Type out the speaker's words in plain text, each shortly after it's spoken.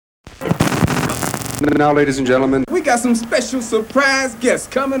Now, ladies and gentlemen, we got some special surprise guests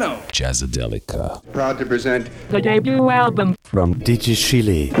coming on. Jazzadelica. Proud to present the debut album from DJ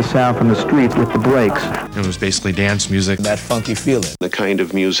Chile. The sound from the street with the breaks. It was basically dance music. That funky feeling. The kind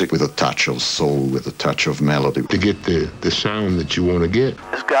of music with a touch of soul, with a touch of melody. To get the sound that you want to get.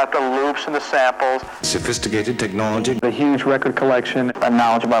 It's got the loops and the samples. Sophisticated technology. The huge record collection. A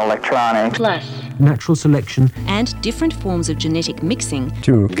knowledge about electronics. Plus natural selection. And different forms of genetic mixing.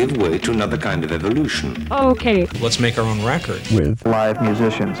 To give way to another kind of evolution. Okay. Let's make our own record. With live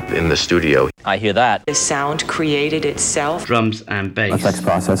musicians. In the studio. I hear that. The sound created itself. Drums and bass. Effects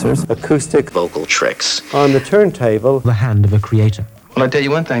processors. Acoustic vocal tricks. On the turntable. The hand of a creator. Well, I tell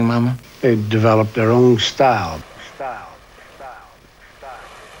you one thing, Mama. They developed their own style.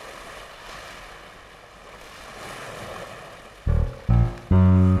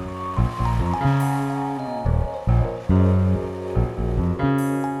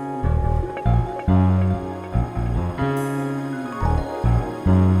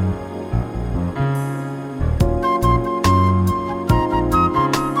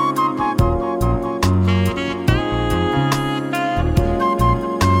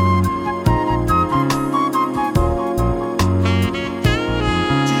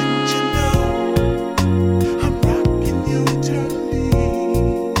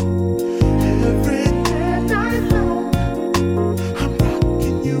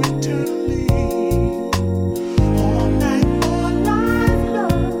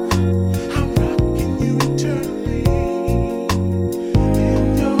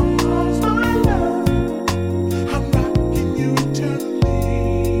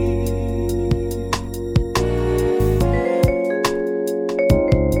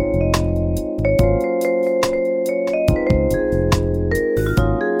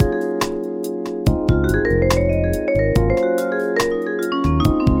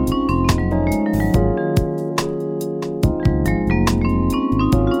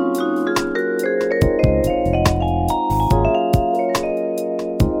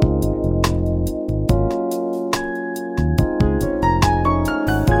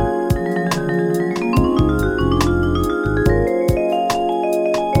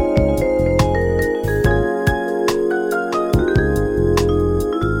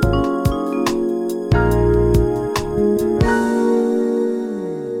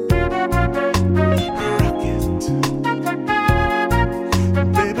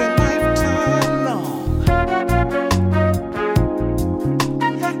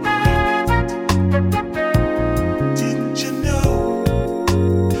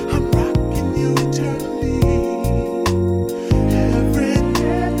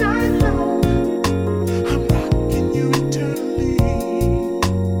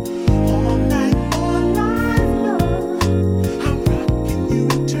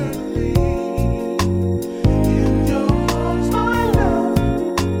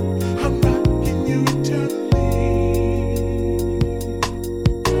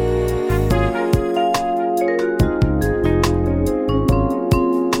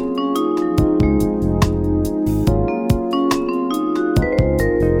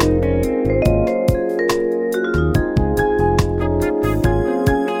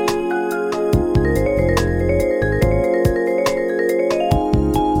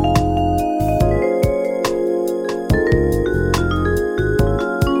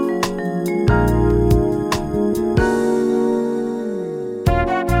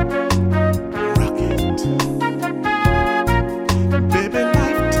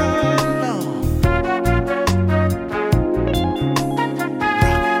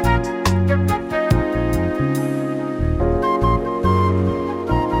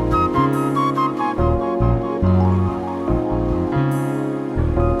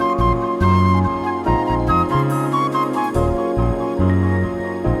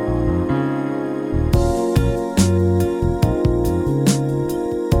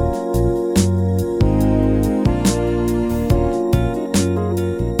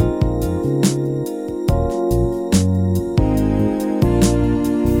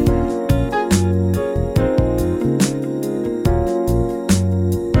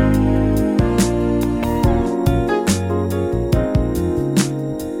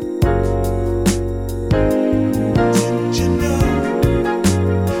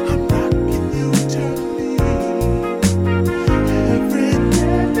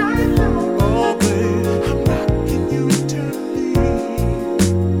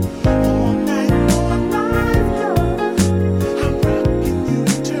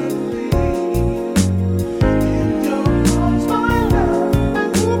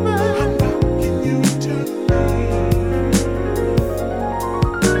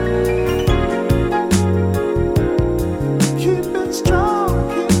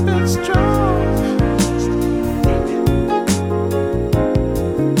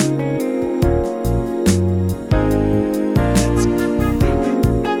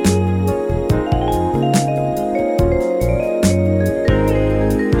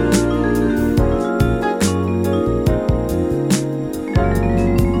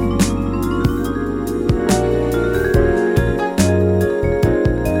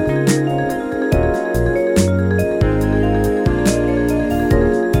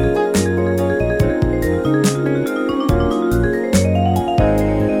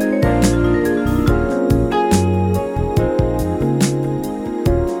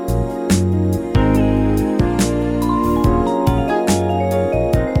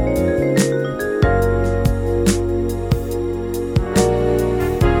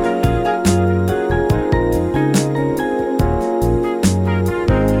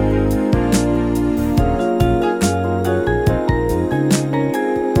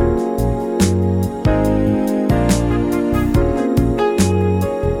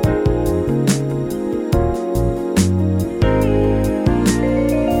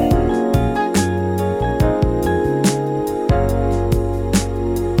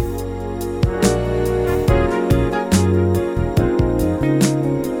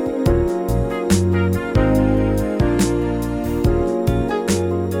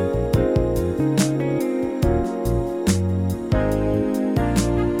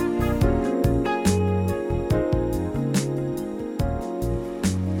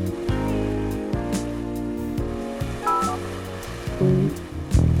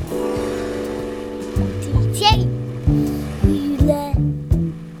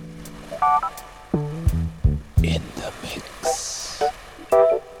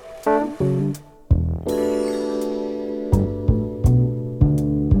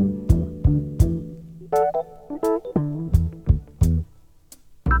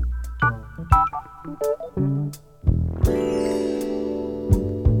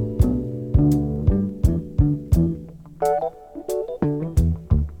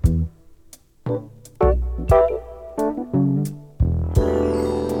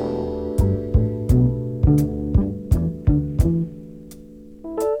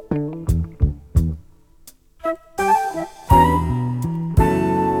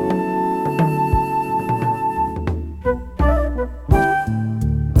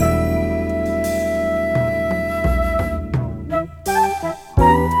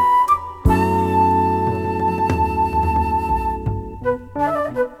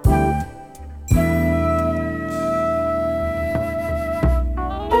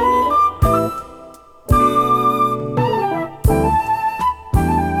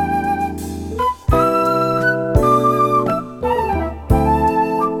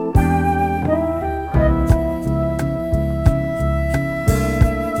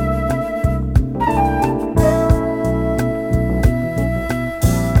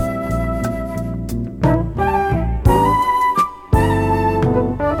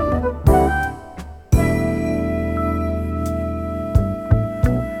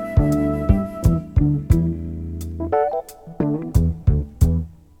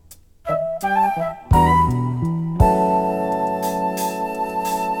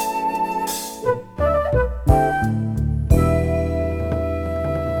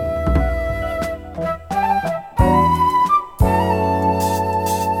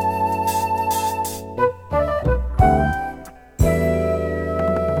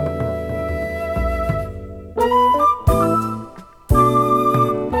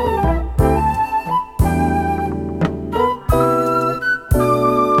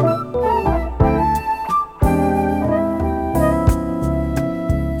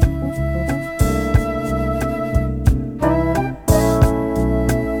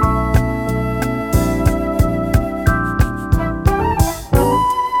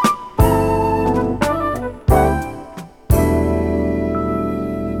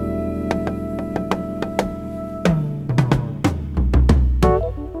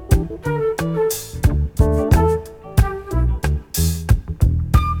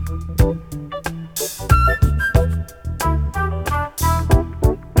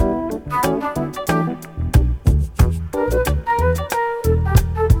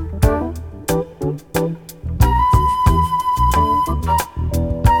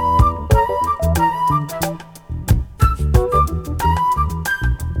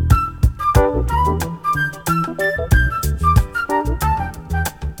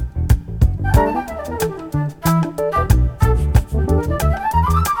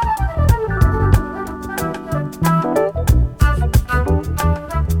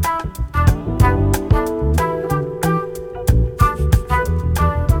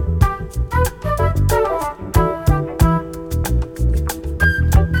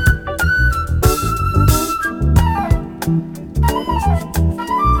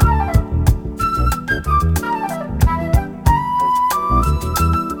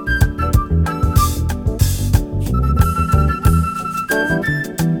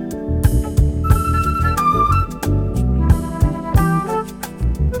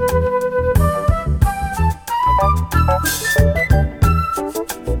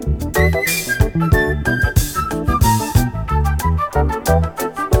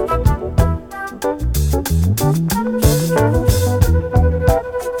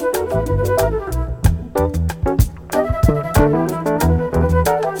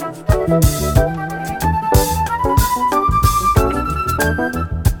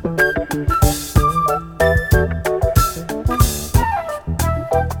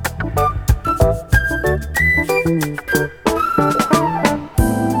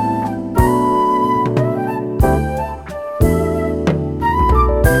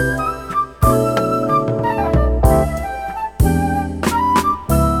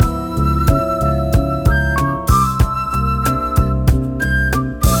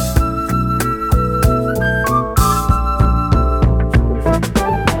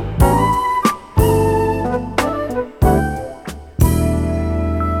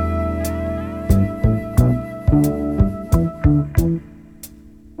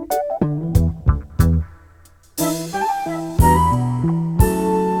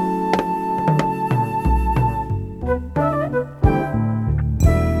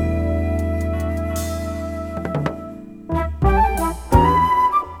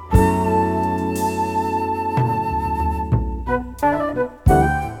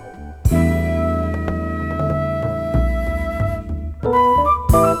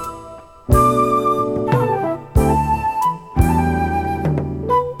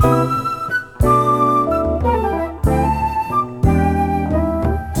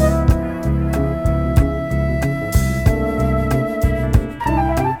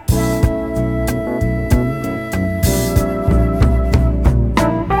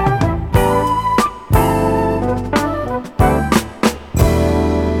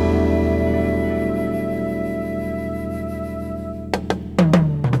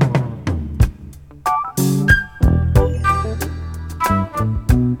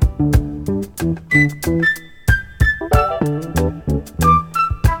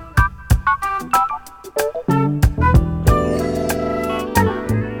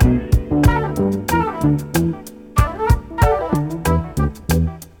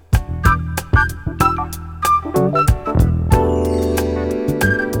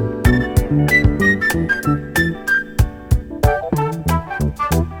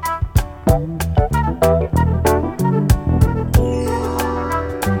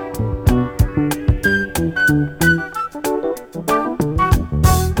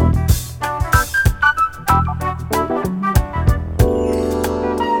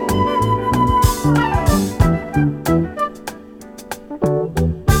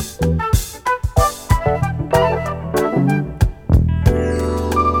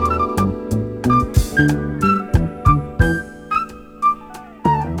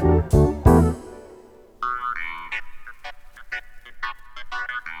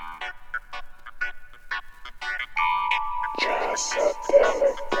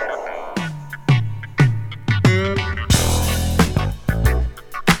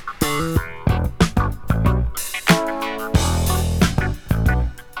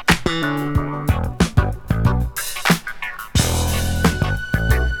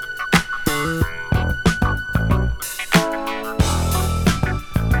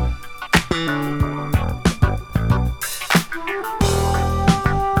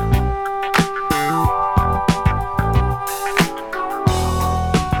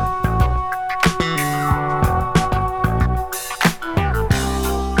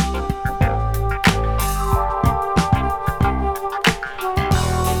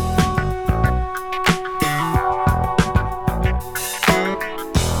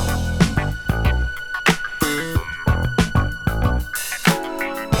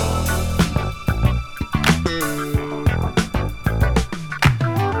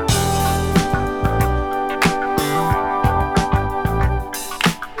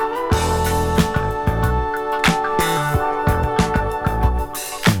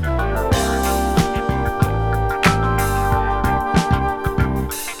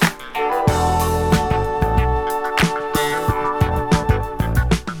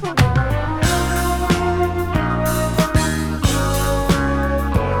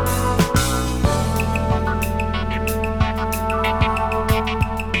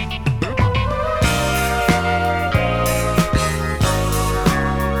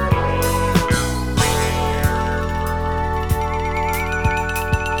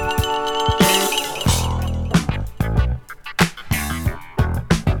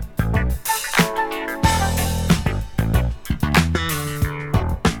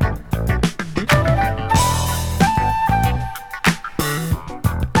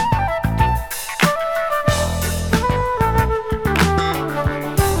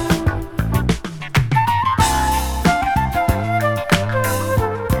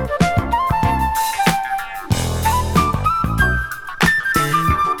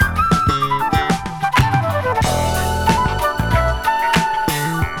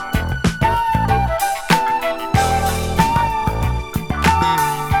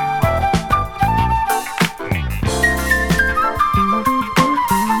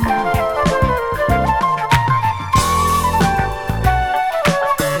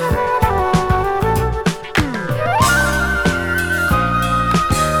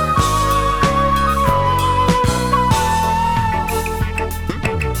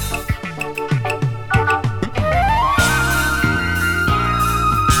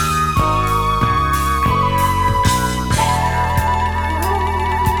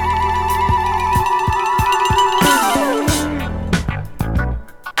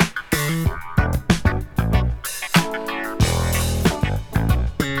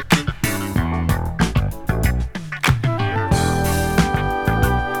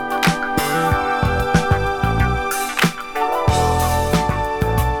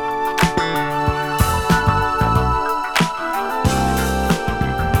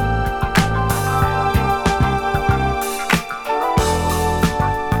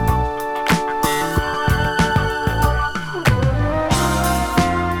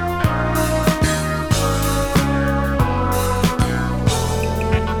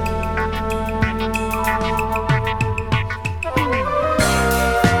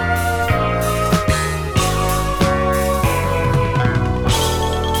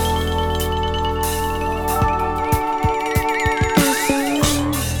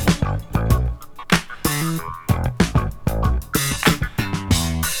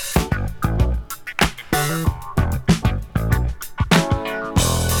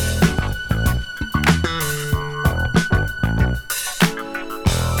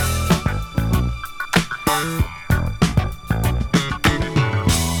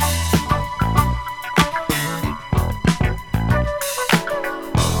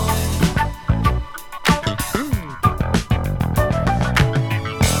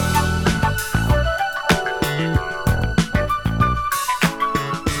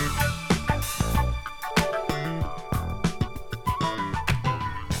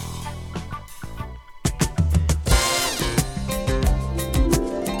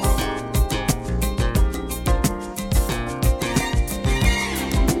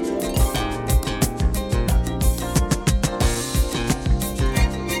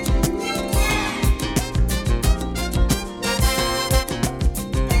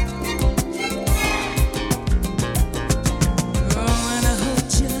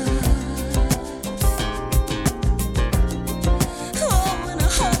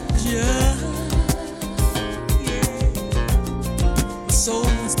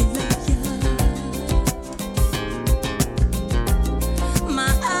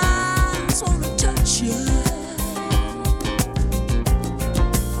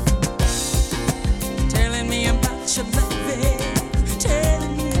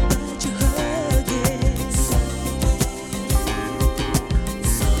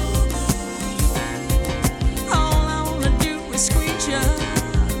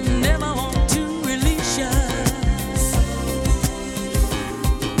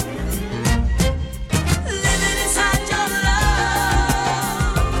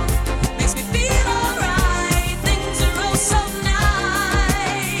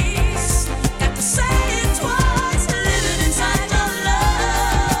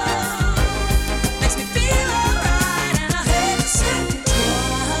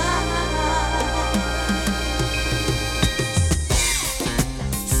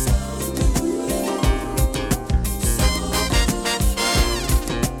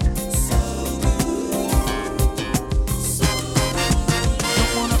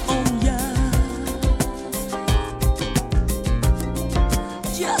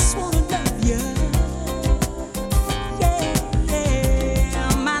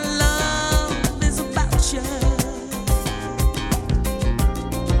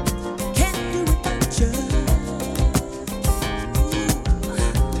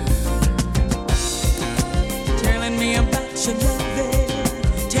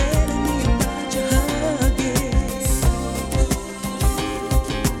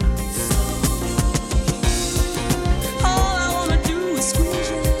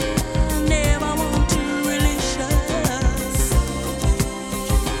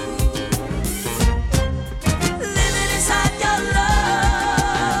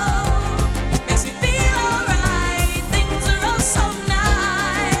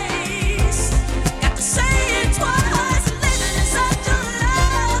 Say it twice, living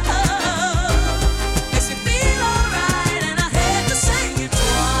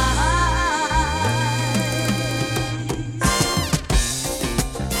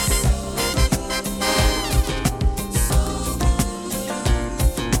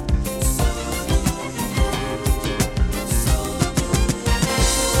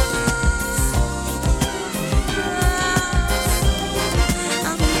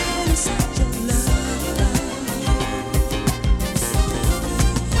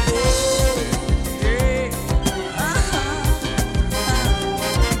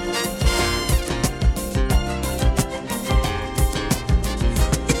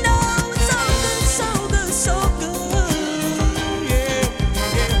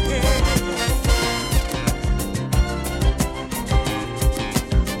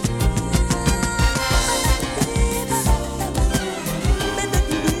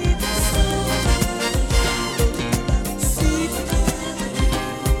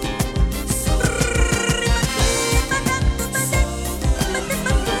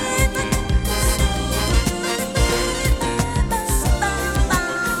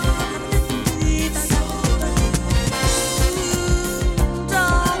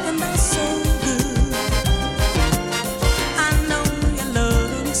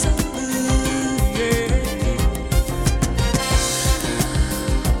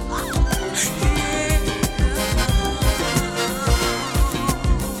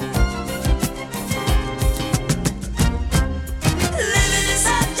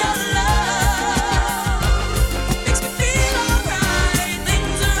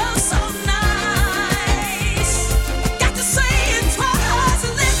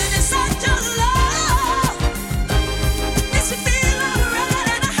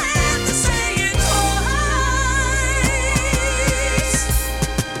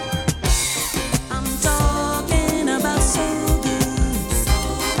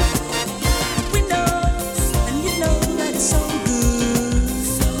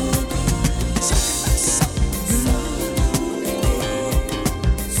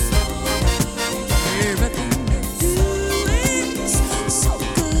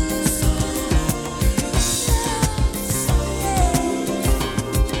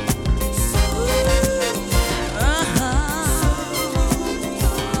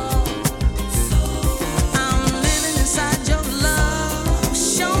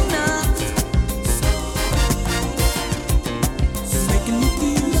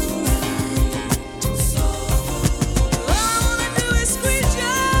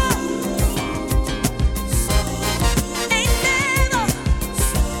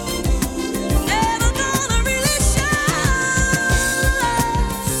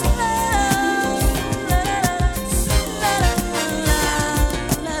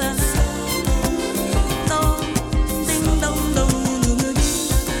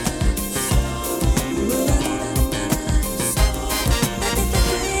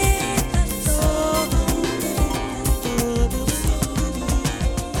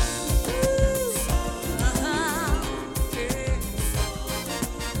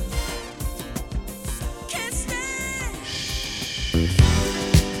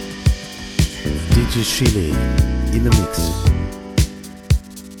DJ Chile in the mix.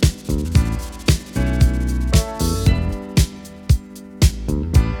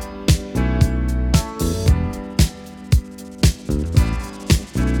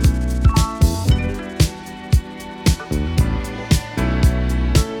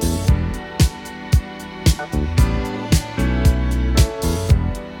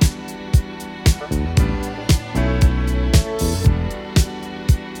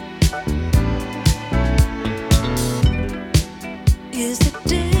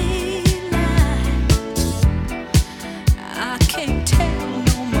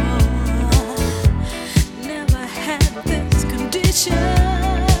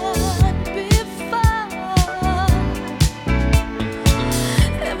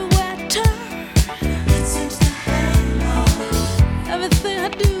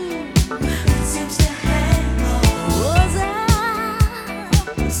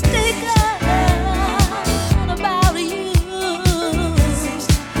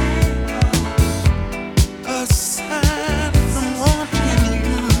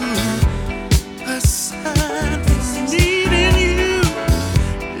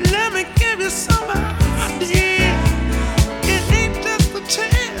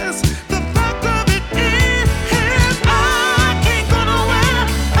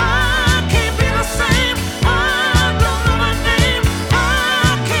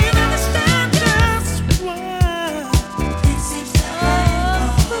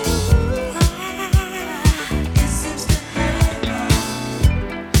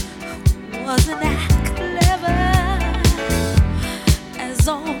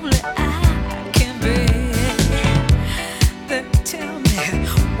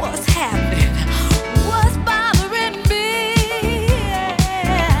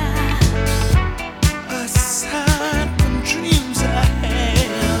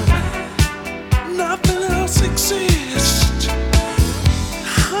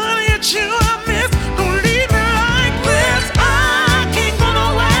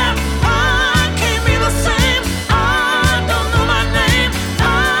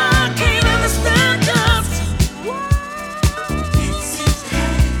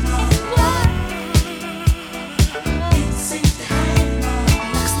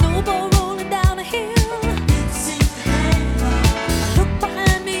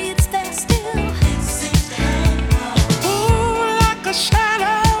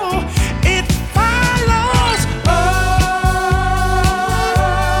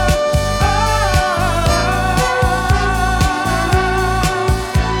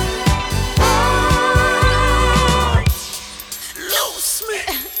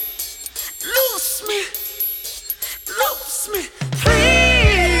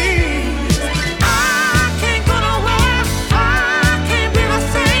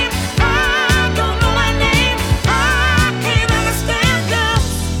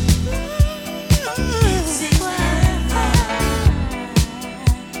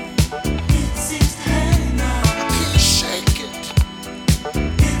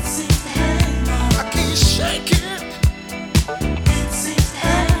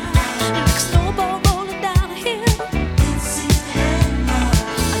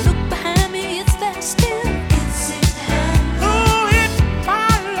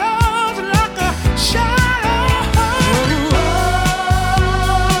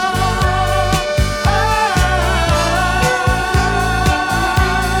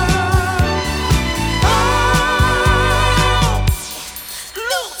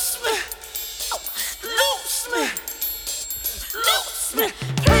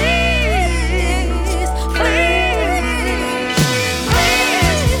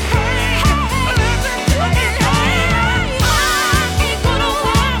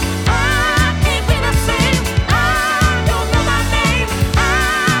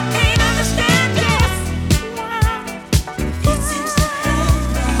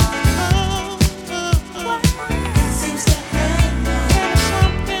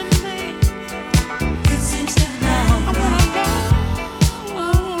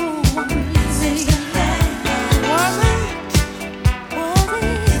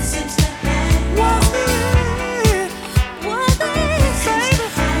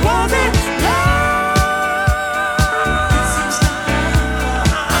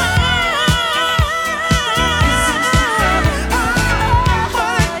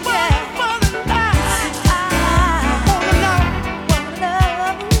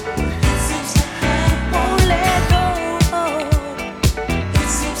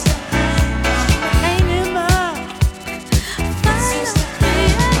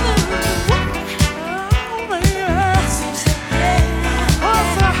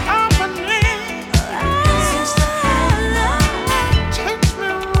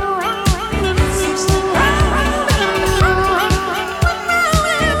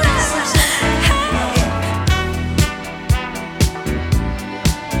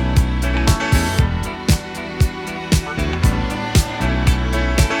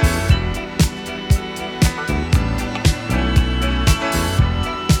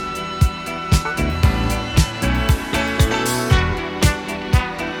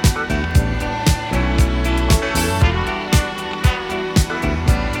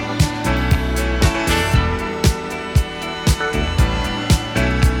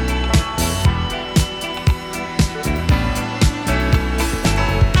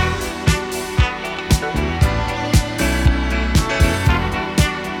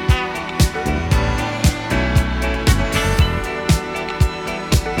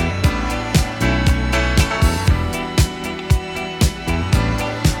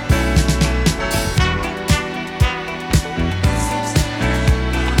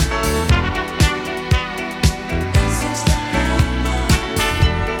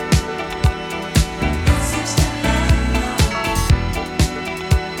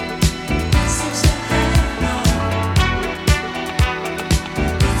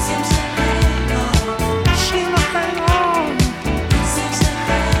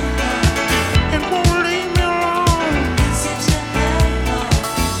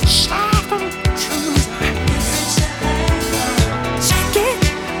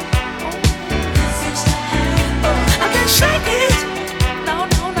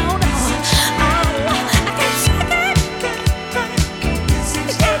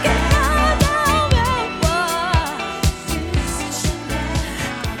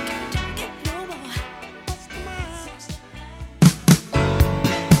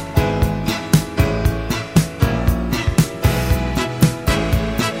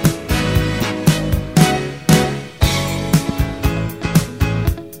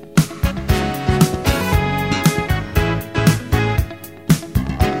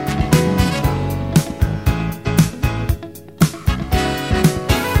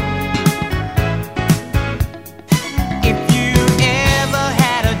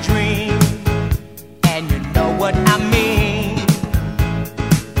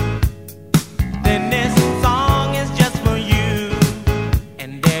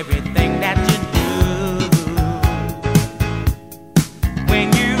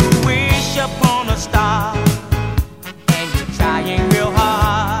 star and you're trying real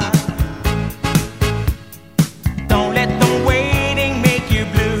hard. Don't let the waiting make you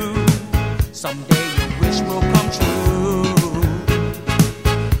blue. Someday your wish will come true.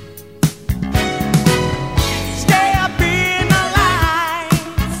 Stay up in the light,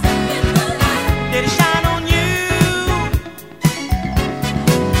 let it shine on you.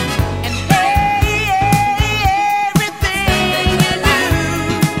 And everything you do,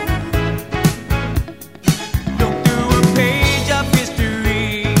 look through a page of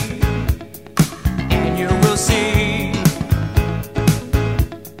history, and you will see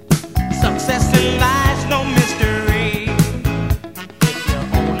success in life's no mystery if you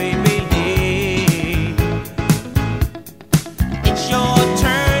only believe. It's your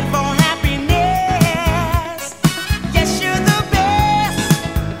turn for happiness. Yes, you're the best.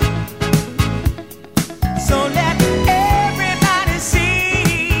 So let everybody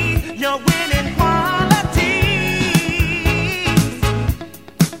see your winning qualities.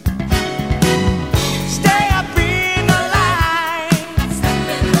 Stay up in the light,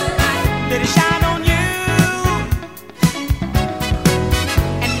 let it shine on you.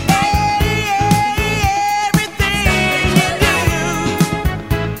 And everything you do,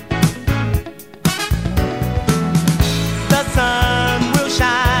 the sun will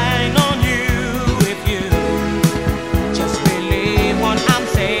shine on you if you just believe what I'm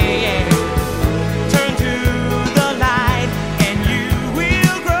saying. Turn to the light and you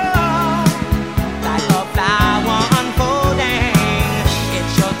will grow like a flower unfolding.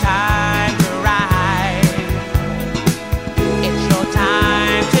 It's your time to rise. It's your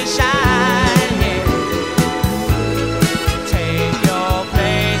time to shine. Yeah. Take your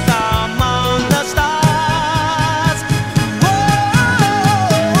place among the stars. Whoa.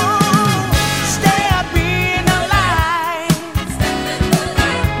 Stay up in the light,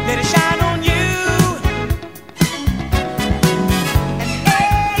 let it shine on you. And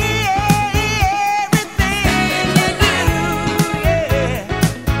everything you do, yeah.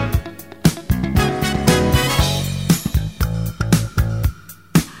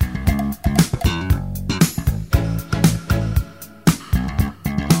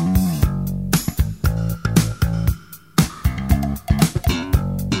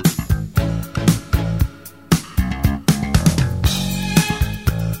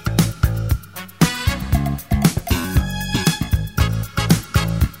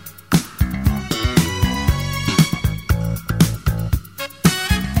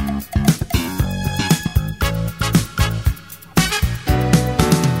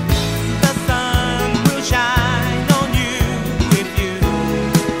 The sun will shine on you if you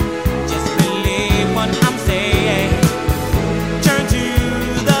just believe what I'm saying. Turn to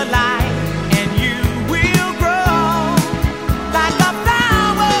the light and you will grow like a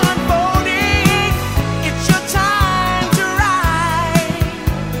flower unfolding. It's your time to rise.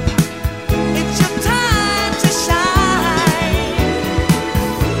 It's your time to shine.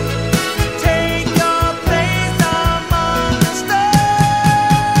 Take your place among the stars.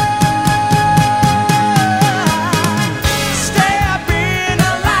 Stay up in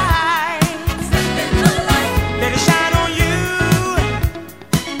the light, let it shine on you.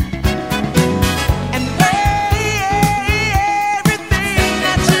 And everything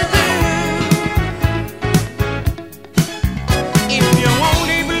that you do, if you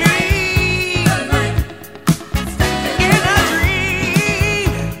only believe in a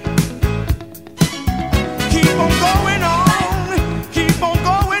dream, keep on going on, keep on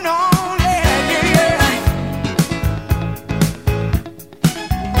going on, yeah, yeah, yeah.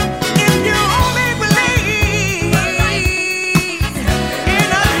 If you only believe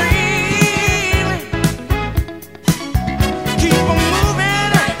in a dream, keep on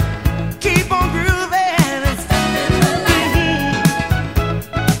moving, keep on grooving.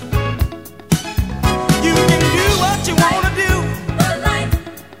 You can do what you wanna do.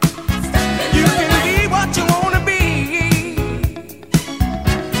 You can be what you wanna be.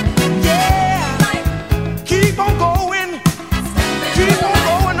 Yeah. Keep on going. Keep on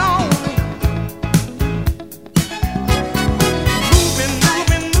going on. Moving,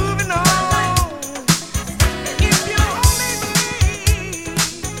 moving, moving on. If you only believe.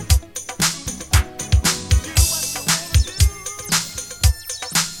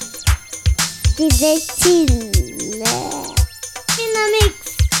 DJ Chill in the mix.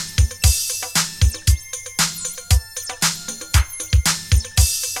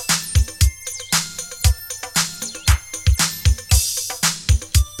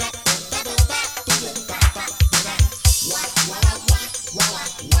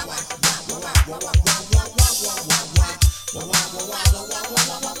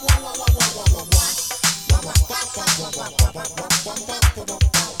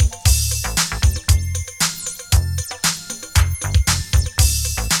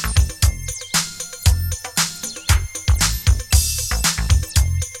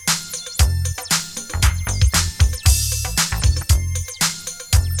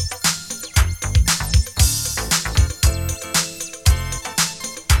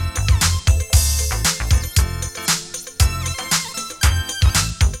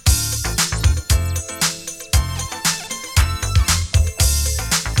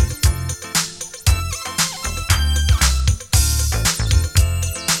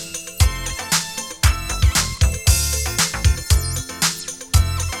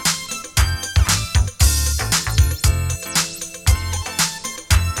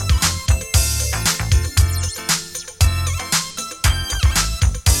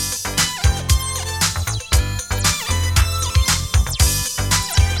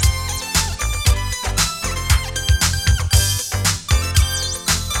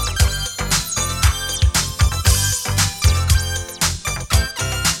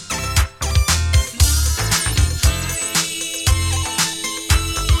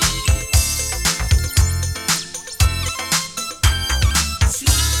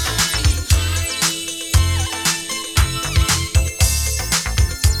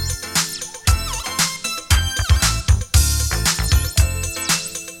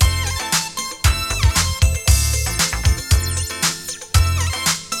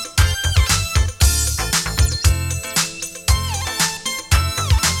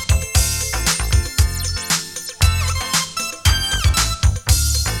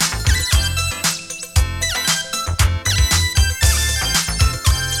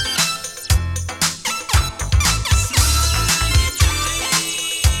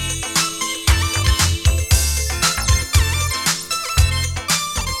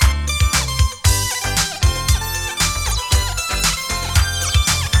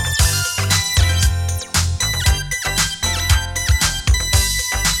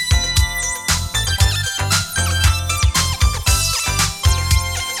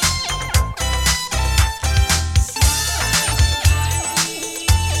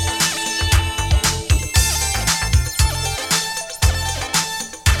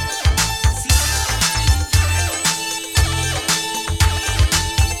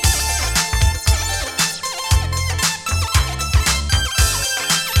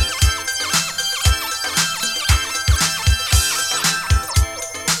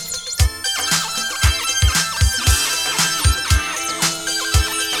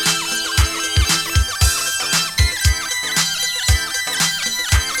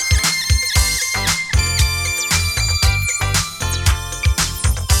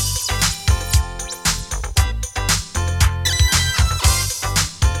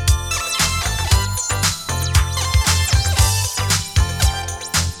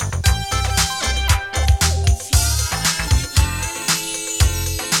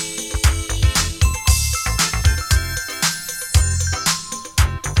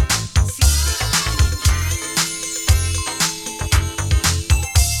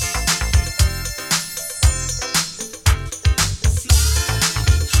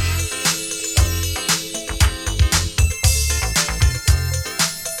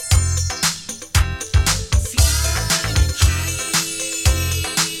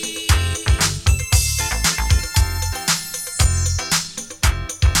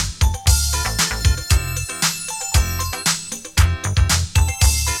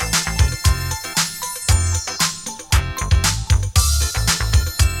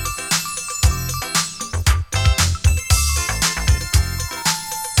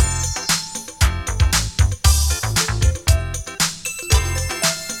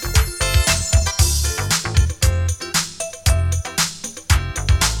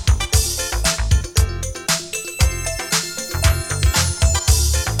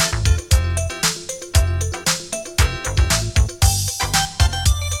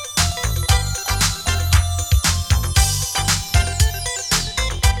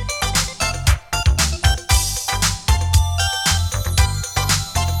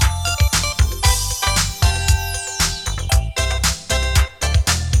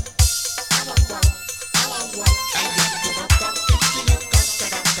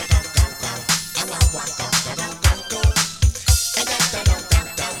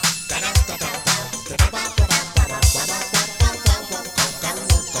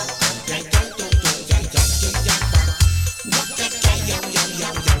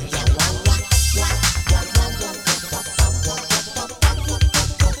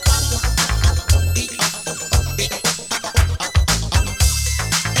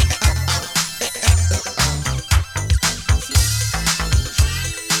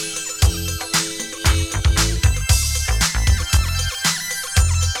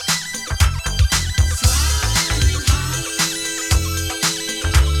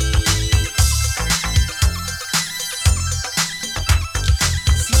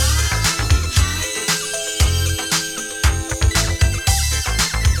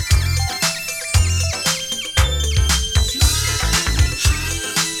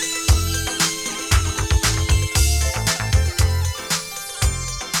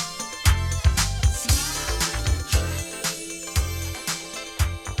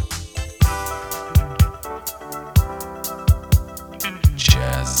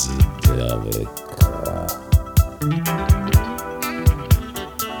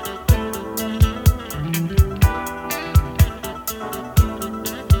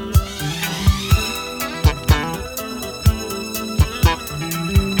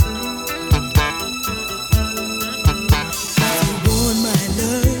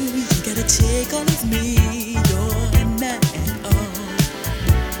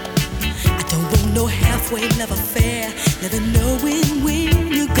 Love affair, never knowing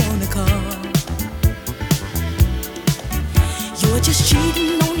when you're gonna call. You're just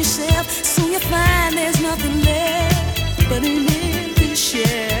cheating on yourself, so you find there's nothing left but an empty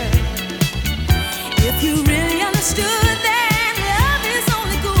shell. If you really understood that love is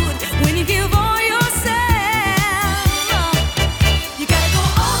only good when you give all yourself, you gotta go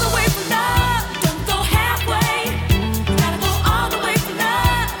all the way for love, don't go halfway. You gotta go all the way for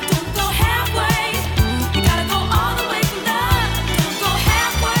love, don't go halfway.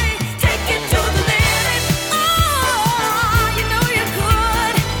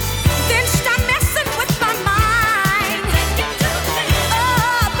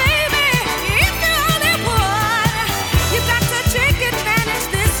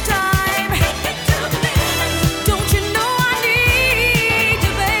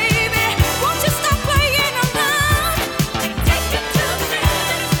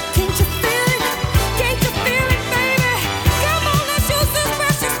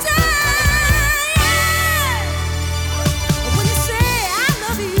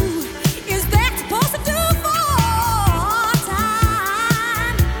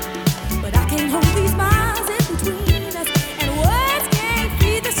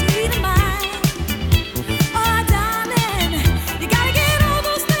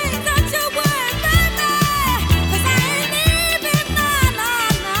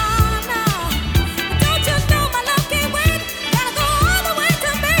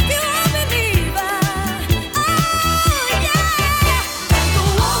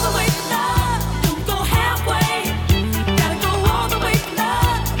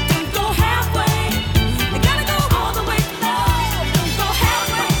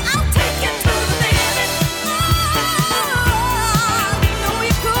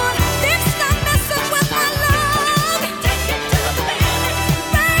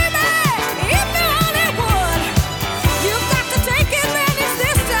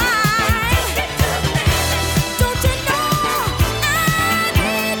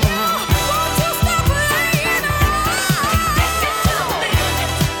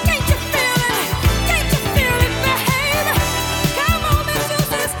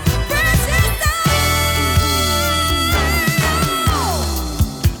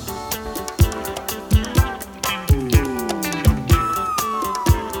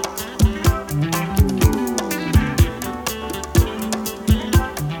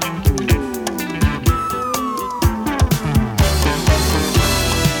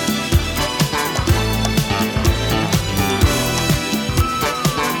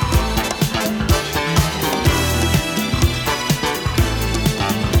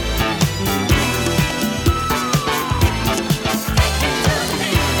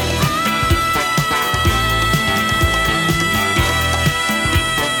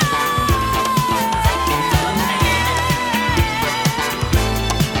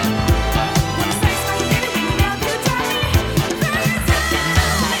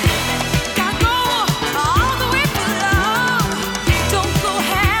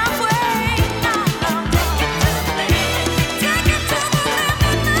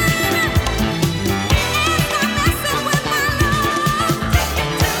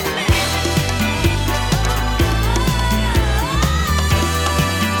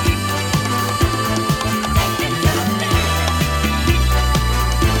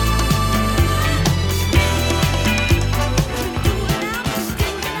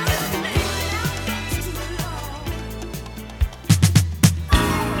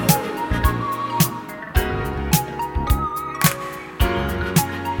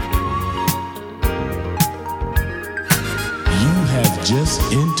 just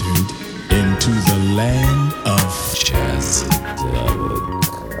entered into the land of jazz.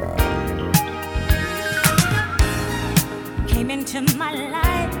 Came into my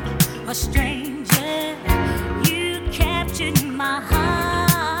life a stranger, you captured my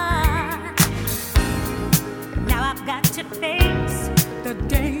heart. Now I've got to face the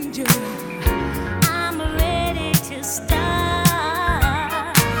danger, I'm ready to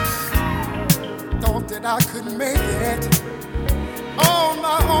start. Thought that I could make it on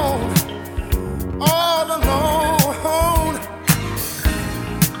my own, all alone.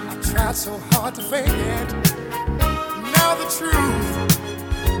 I tried so hard to fake it. Now the truth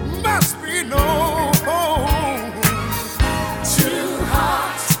must be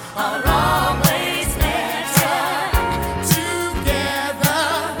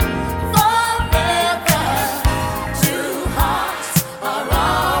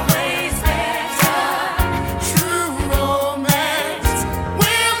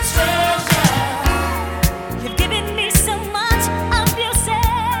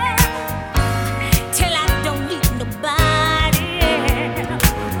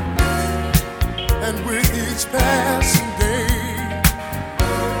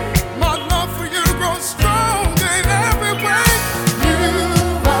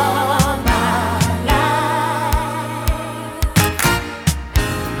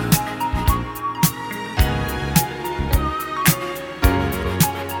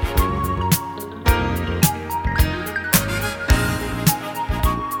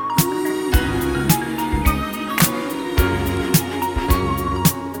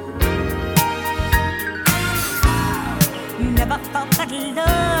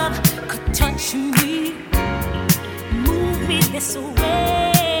this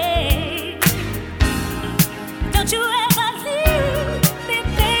way. Don't you ever leave me,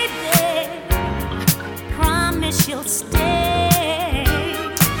 baby. Promise you'll stay.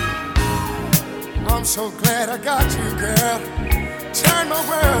 I'm so glad I got you, girl. Turn my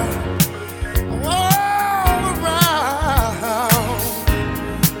world all around.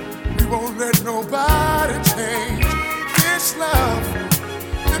 We won't let nobody change this love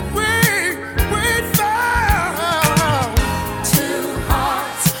that we found. Two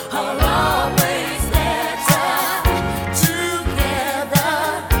hearts are always better together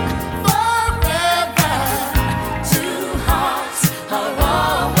forever. Two hearts are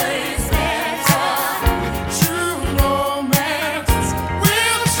always better. True romance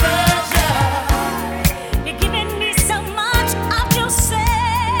will try.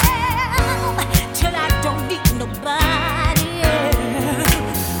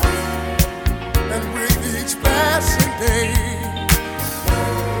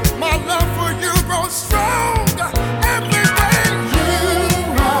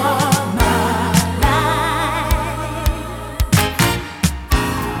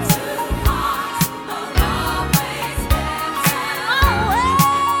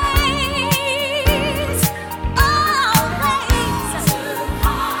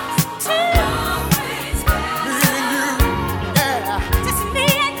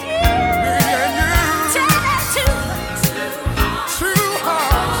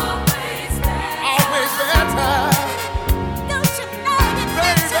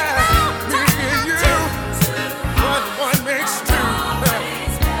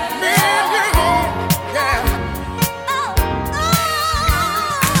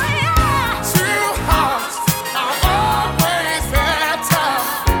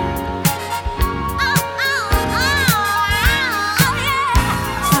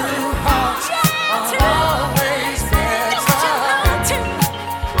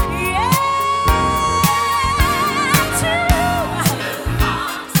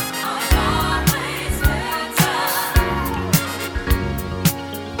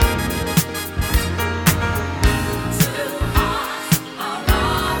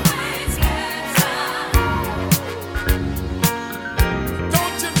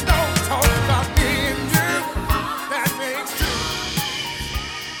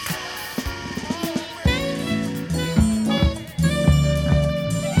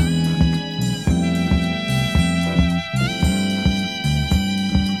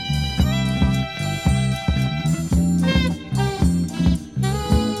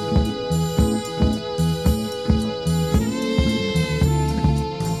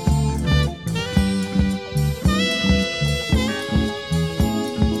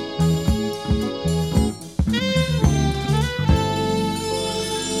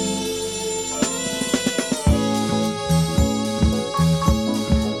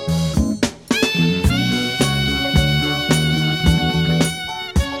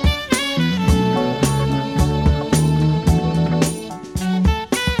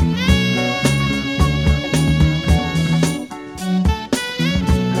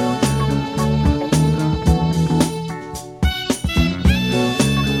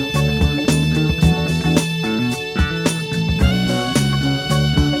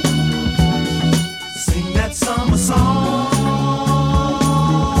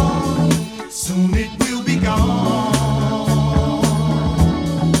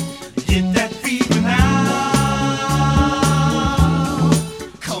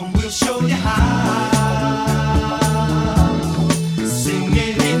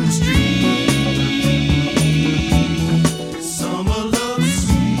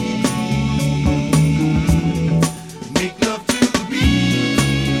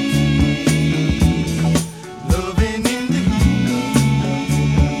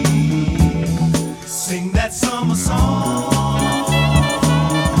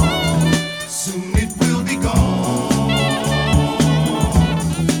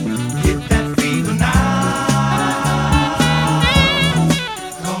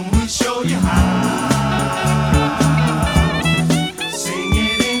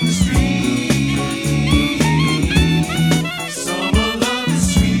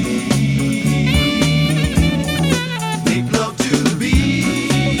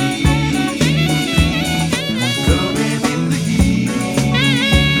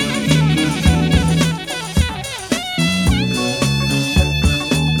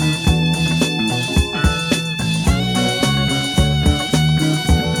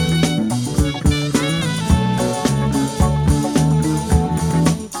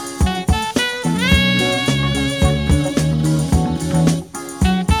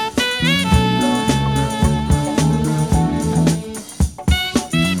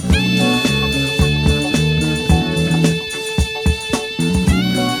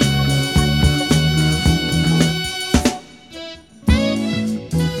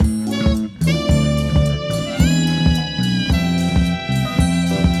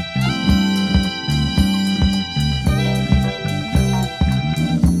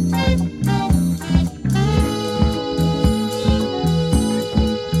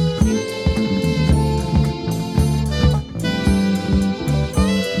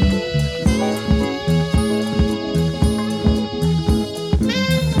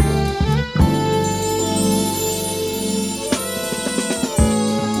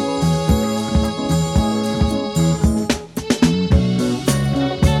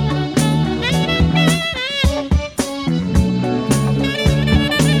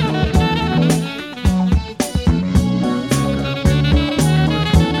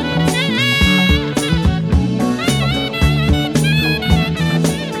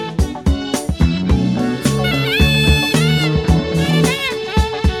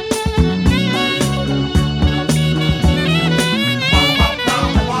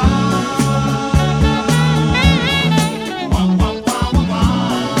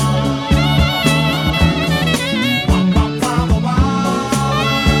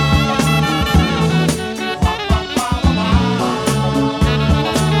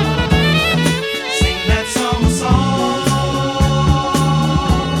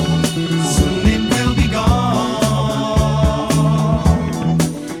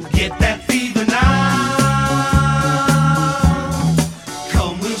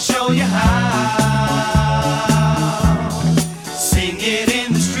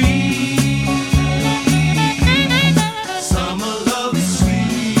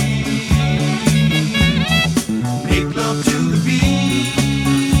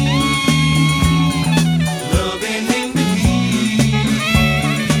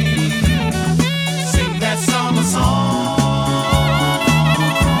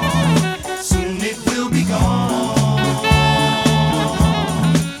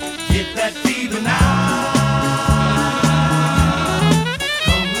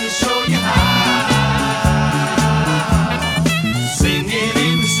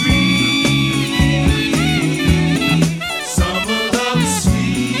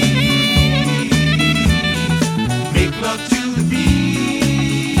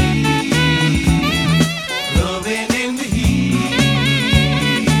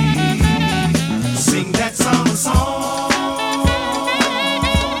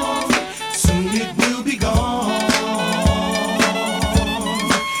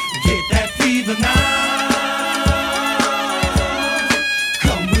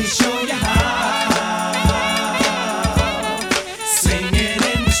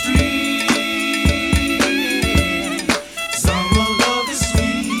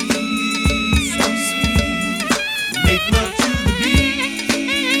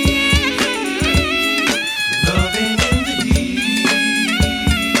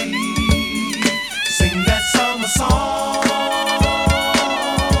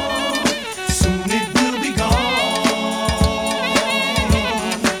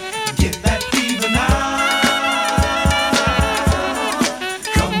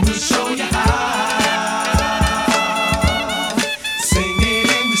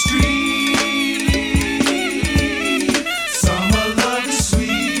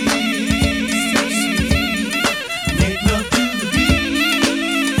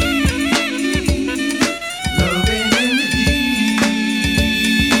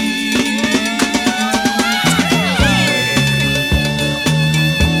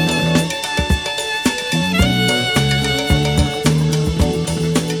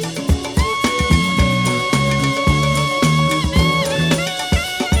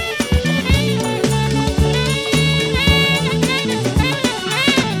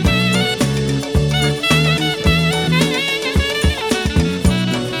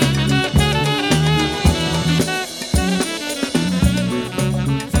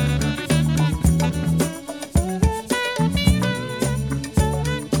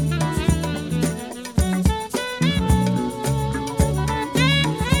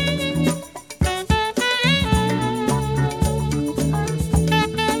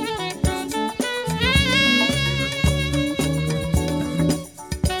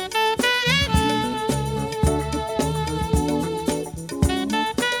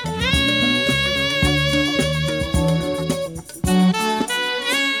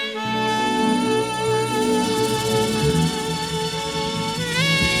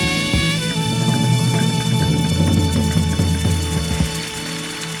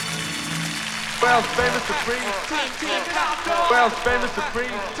 World's famous Supreme. World's famous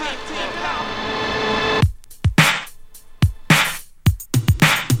Supreme.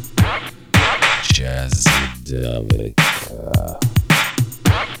 Jazzadelic.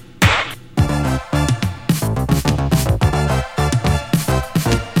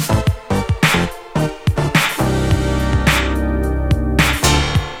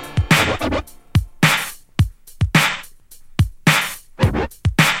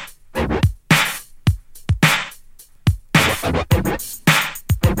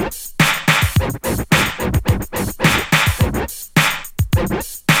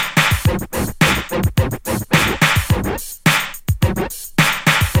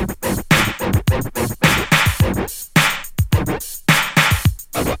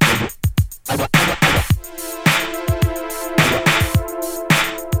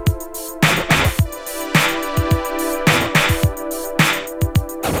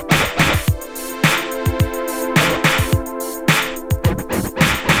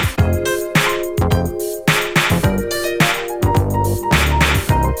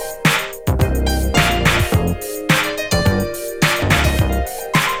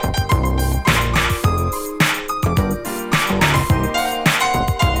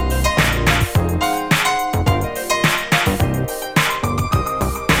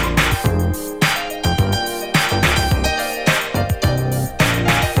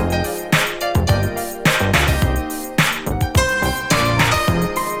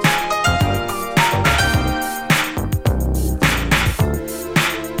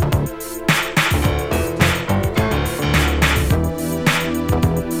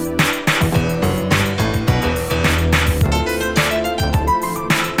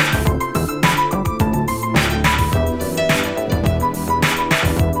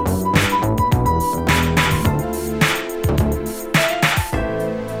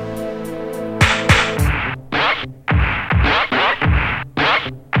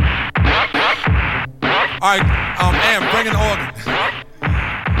 All right, Am, bring an organ.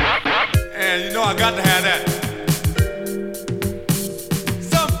 And you know I got to have that.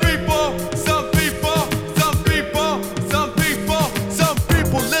 Some people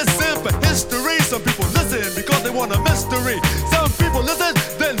listen for history. Some people listen because they want a mystery. Some people listen,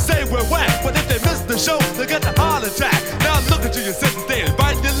 then say we're whack. But if they miss the show, they get a heart attack. Now look at you, you're sitting there and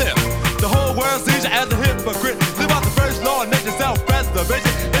biting your lip. The whole world sees you as a hypocrite. Live out the first law and make yourself preservation.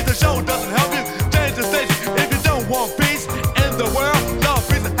 If the show doesn't help you, change the station. If you don't want peace in the world, love,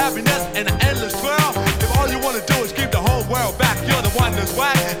 peace, and happiness in an endless swirl. If all you want to do is keep the whole world back, you're the one that's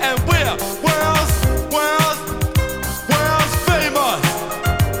whack. And we're world's famous.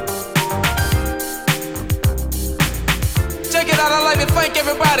 Check it out, I'd like to thank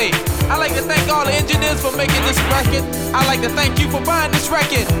everybody. I'd like to thank all the engineers for making this record. I'd like to thank you for buying this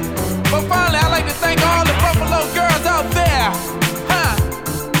record. But finally, I'd like to thank all the Buffalo girls out there.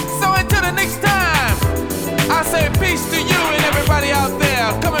 So until the next time, I say peace to you and everybody out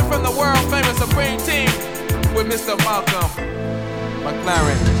there. Coming from the world famous Supreme Team with Mr. Malcolm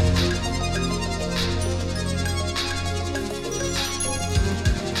McLaren.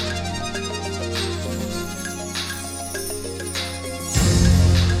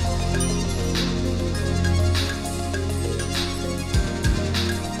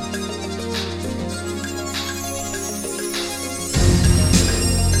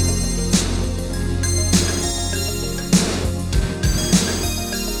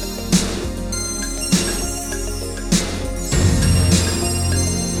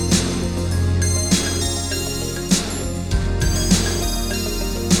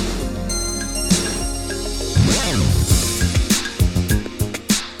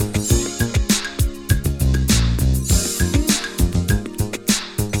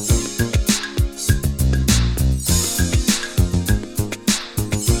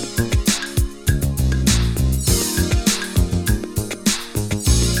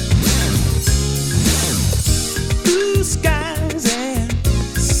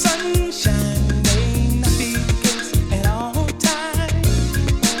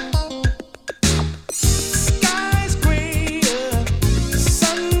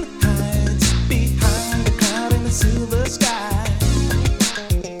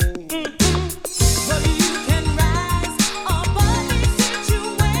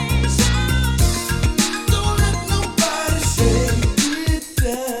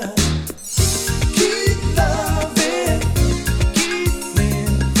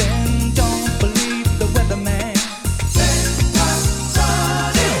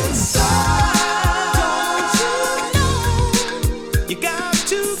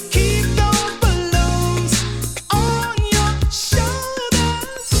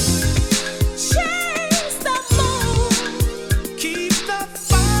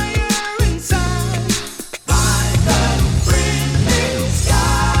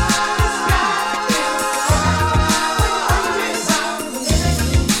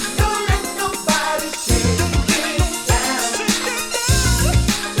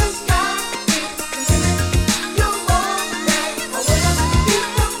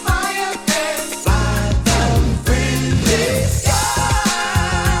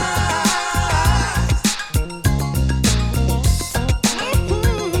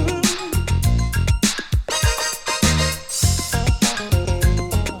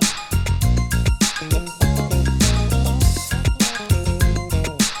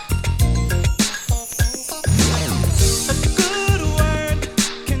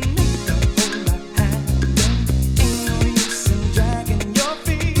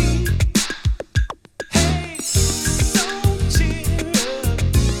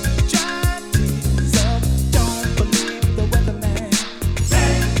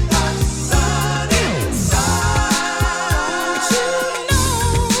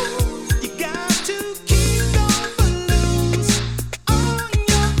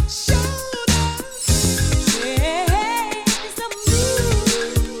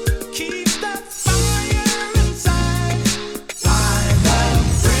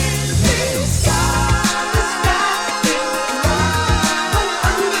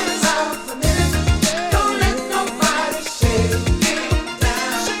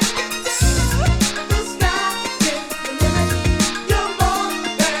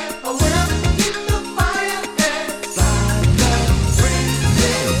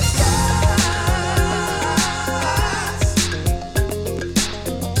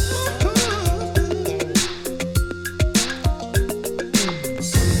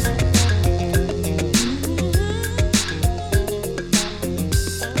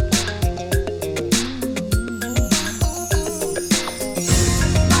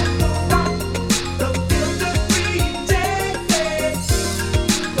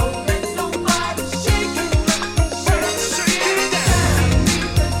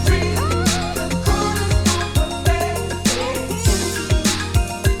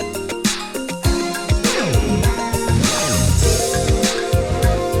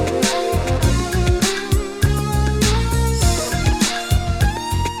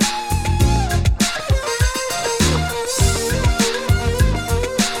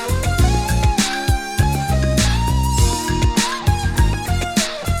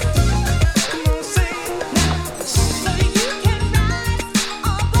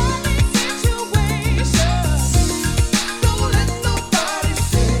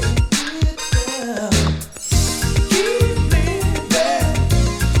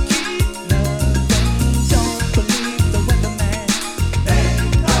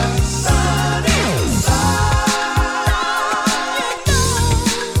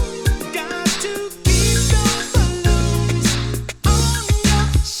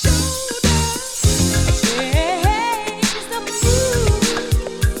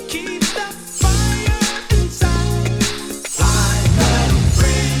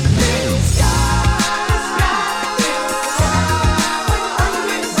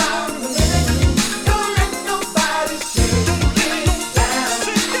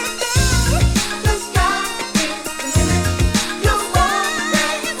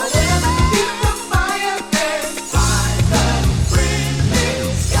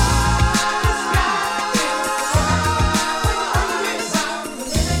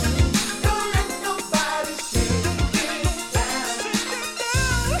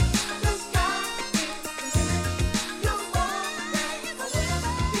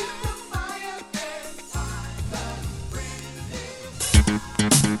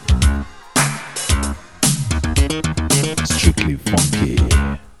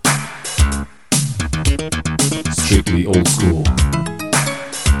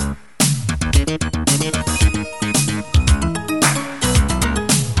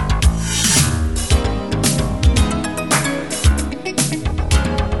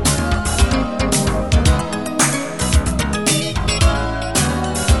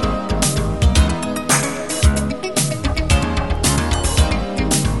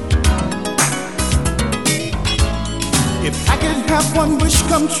 one wish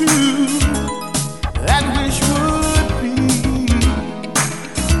come true. That wish would be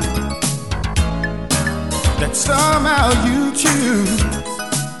that somehow you choose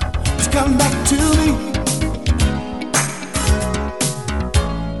to come back to me.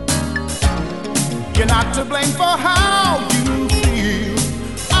 You're not to blame for how you feel.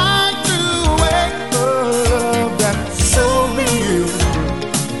 I do wait for love that's so real.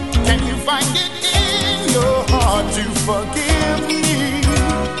 Can you find it in your heart to forgive me?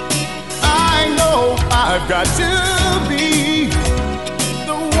 I know I've got to be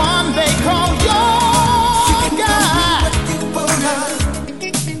the one they call your guy.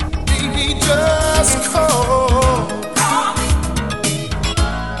 Baby, just call.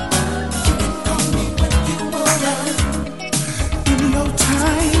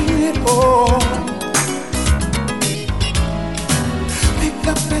 Pick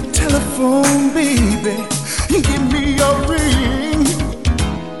up that telephone, baby, give me a ring.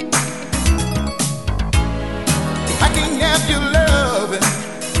 I can't have your loving,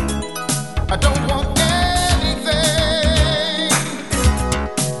 I don't want anything.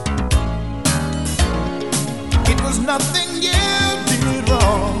 It was nothing you did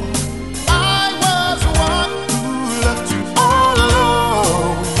wrong. I was the one who left you all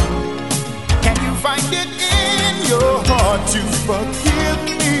alone. Can you find it in your heart to forgive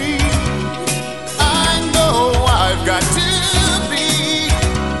me? I know I've got to be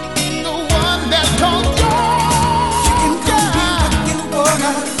the one that calls you. You can be what you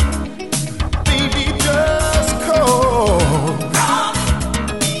wanna. Baby, just call.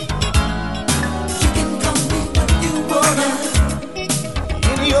 You can come be what you wanna.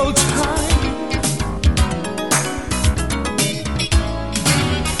 Any old time.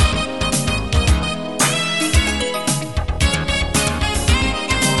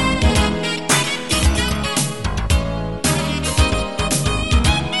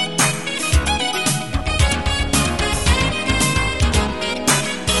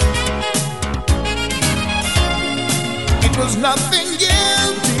 Was nothing you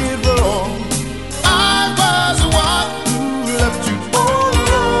did wrong. I was the one who left you all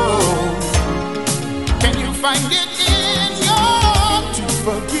alone. Can you find it in your heart to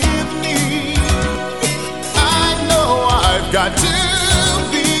forgive me? I know I've got to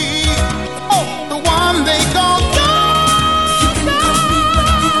be the one they call God. You can call me what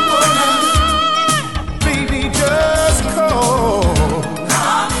you wanna. Baby, just call.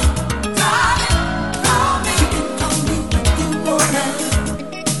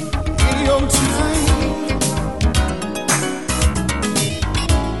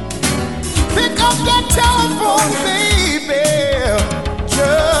 That telephone, baby,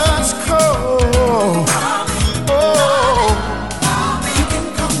 just call. Oh,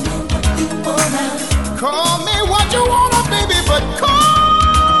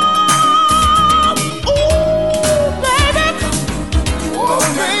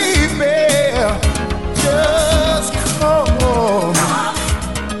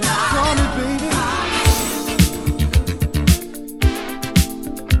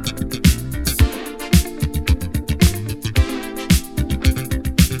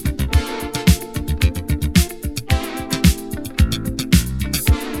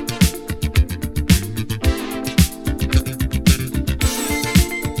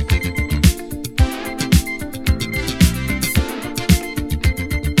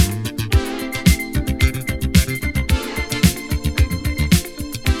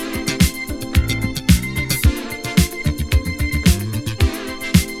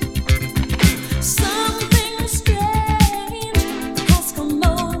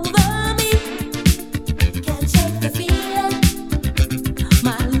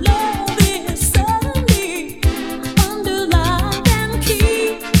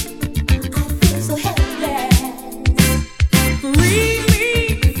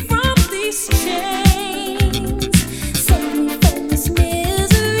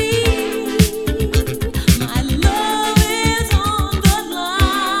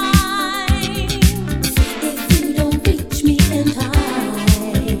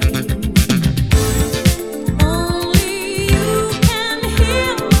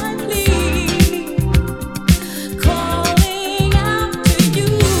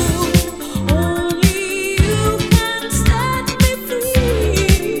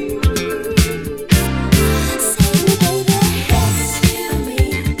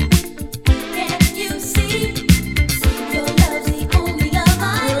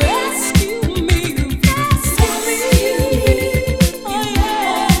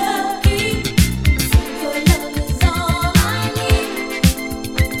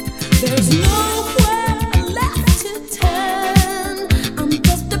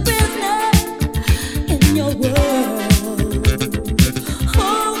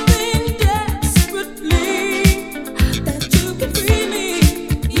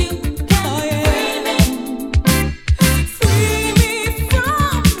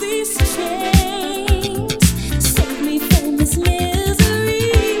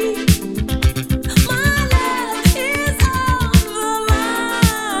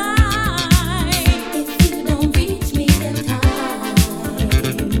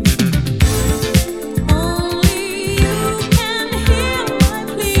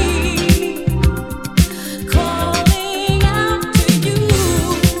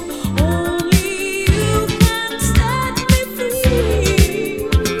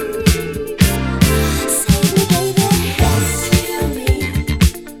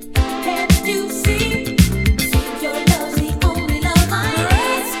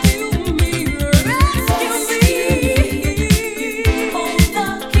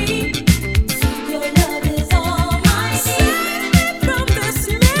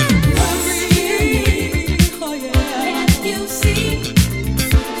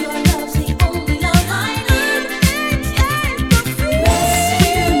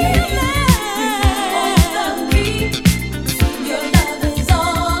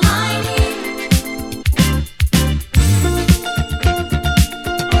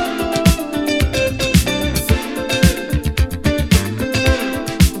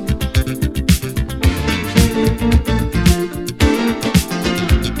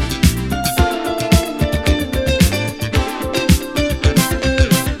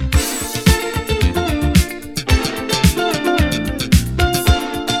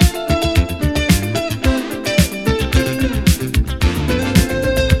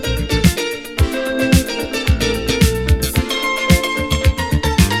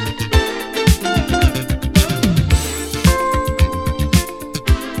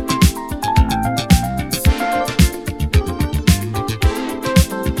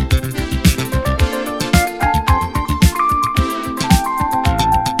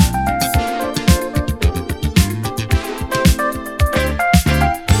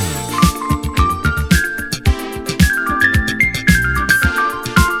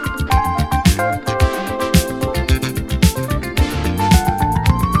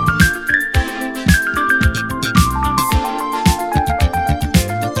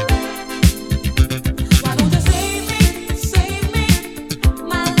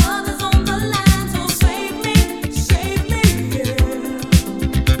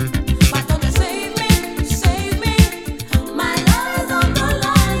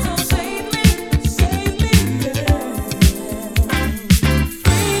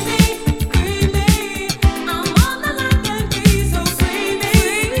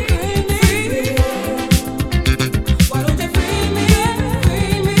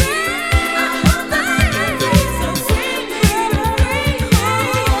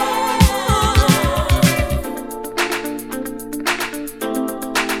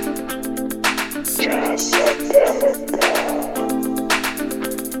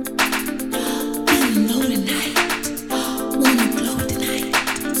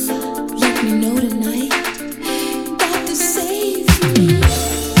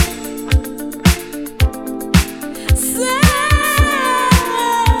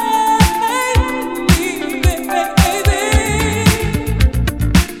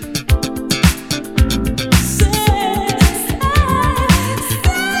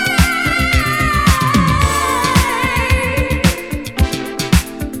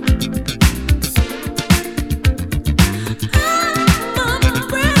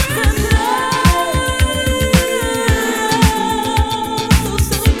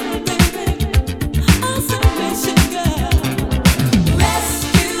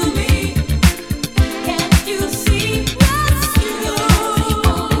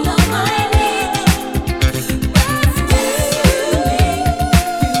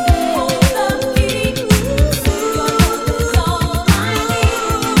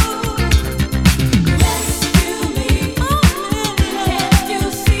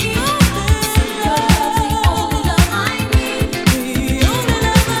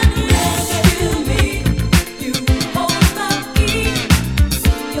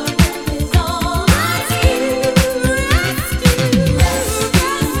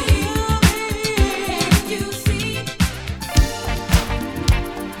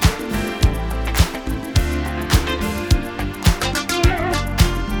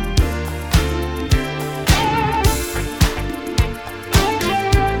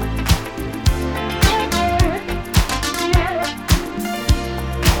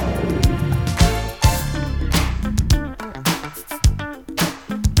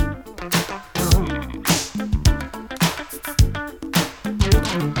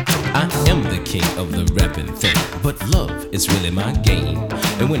 king of the rapping thing, but love is really my game.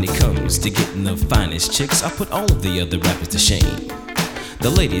 And when it comes to getting the finest chicks, I put all of the other rappers to shame. The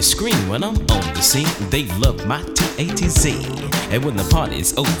ladies scream when I'm on the scene, they love my T-A-T-Z. And when the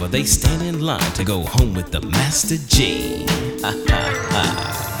party's over, they stand in line to go home with the Master G. Ha ha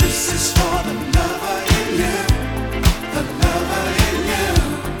ha. This is for the lover in you, the lover in you.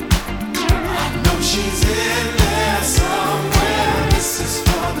 I know she's in there somewhere. This is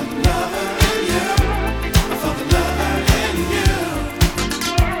for the lover in you, for the lover in you.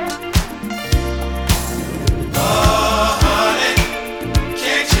 Oh, honey,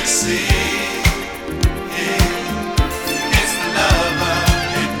 can't you see? It's the lover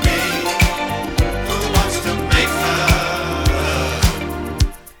in me who wants to make love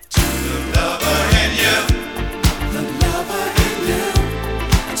to the lover in you, the lover in you,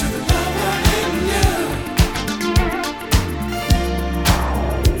 to the lover in you.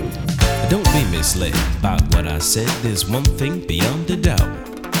 Don't be misled by what I said. There's one thing beyond a doubt.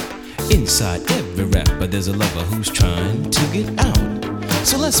 Inside every rapper, there's a lover who's trying to get out.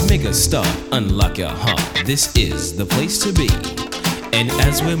 So let's make a start, unlock your heart. This is the place to be. And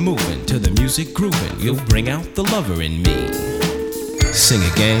as we're moving to the music grooving, you'll bring out the lover in me. Sing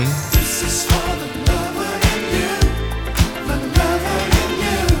again. This is for the lover in you, the lover in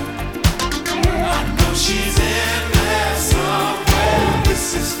you. I know she's in there somewhere. This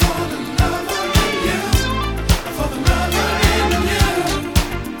is for the lover in you, for the lover in you.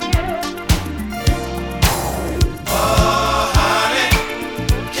 Oh, honey,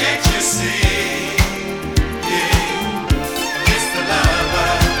 can't you see? Yeah, it's the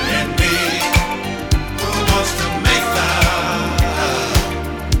lover in me who wants to make love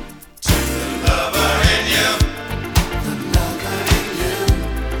to the lover in you, the lover in you,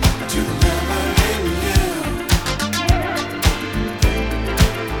 to the lover in you.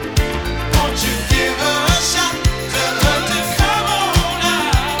 Won't you give her a shot? Tell her to come on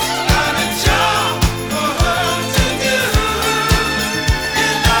out. Got a job for her to do. You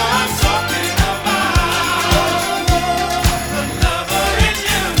know I'm talking about the lover in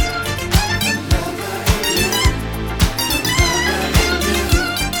you, the lover in you, the lover in you.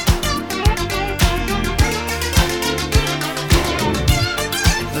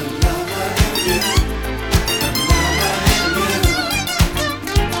 The lover in you, the lover in you.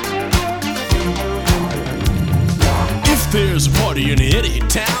 If there's a party in any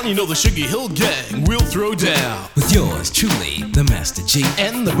town, you know the Sugar Hill Gang will throw down. With yours truly, the Master G.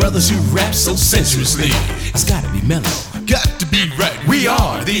 And the brothers who rap so sensuously. It's gotta be mellow. Got to be right. We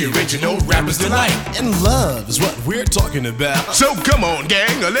are the original Rappers Delight. And love is what we're talking about. So come on,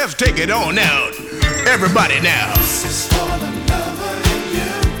 gang, let's take it on out. Everybody now. This is for the lover in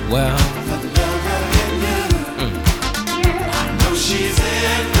you, Well, the lover in you. I know she's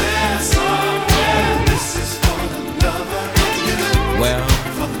in there somewhere. This is for the lover in you, well,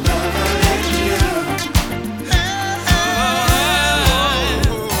 for the lover in you.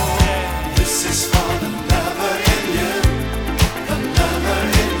 This is for the lover in you, the lover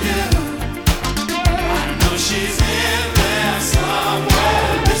in you. I know she's in there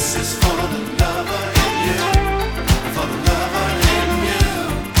somewhere. This is for the lover in you, for the lover in you.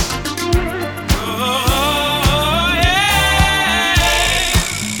 Oh, yeah.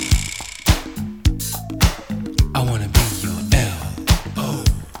 I wanna be your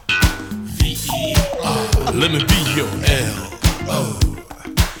L-O-V-E-R. Let me be your L-O-V-E-R.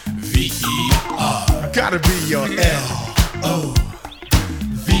 Gotta be your L-O-V-E-R.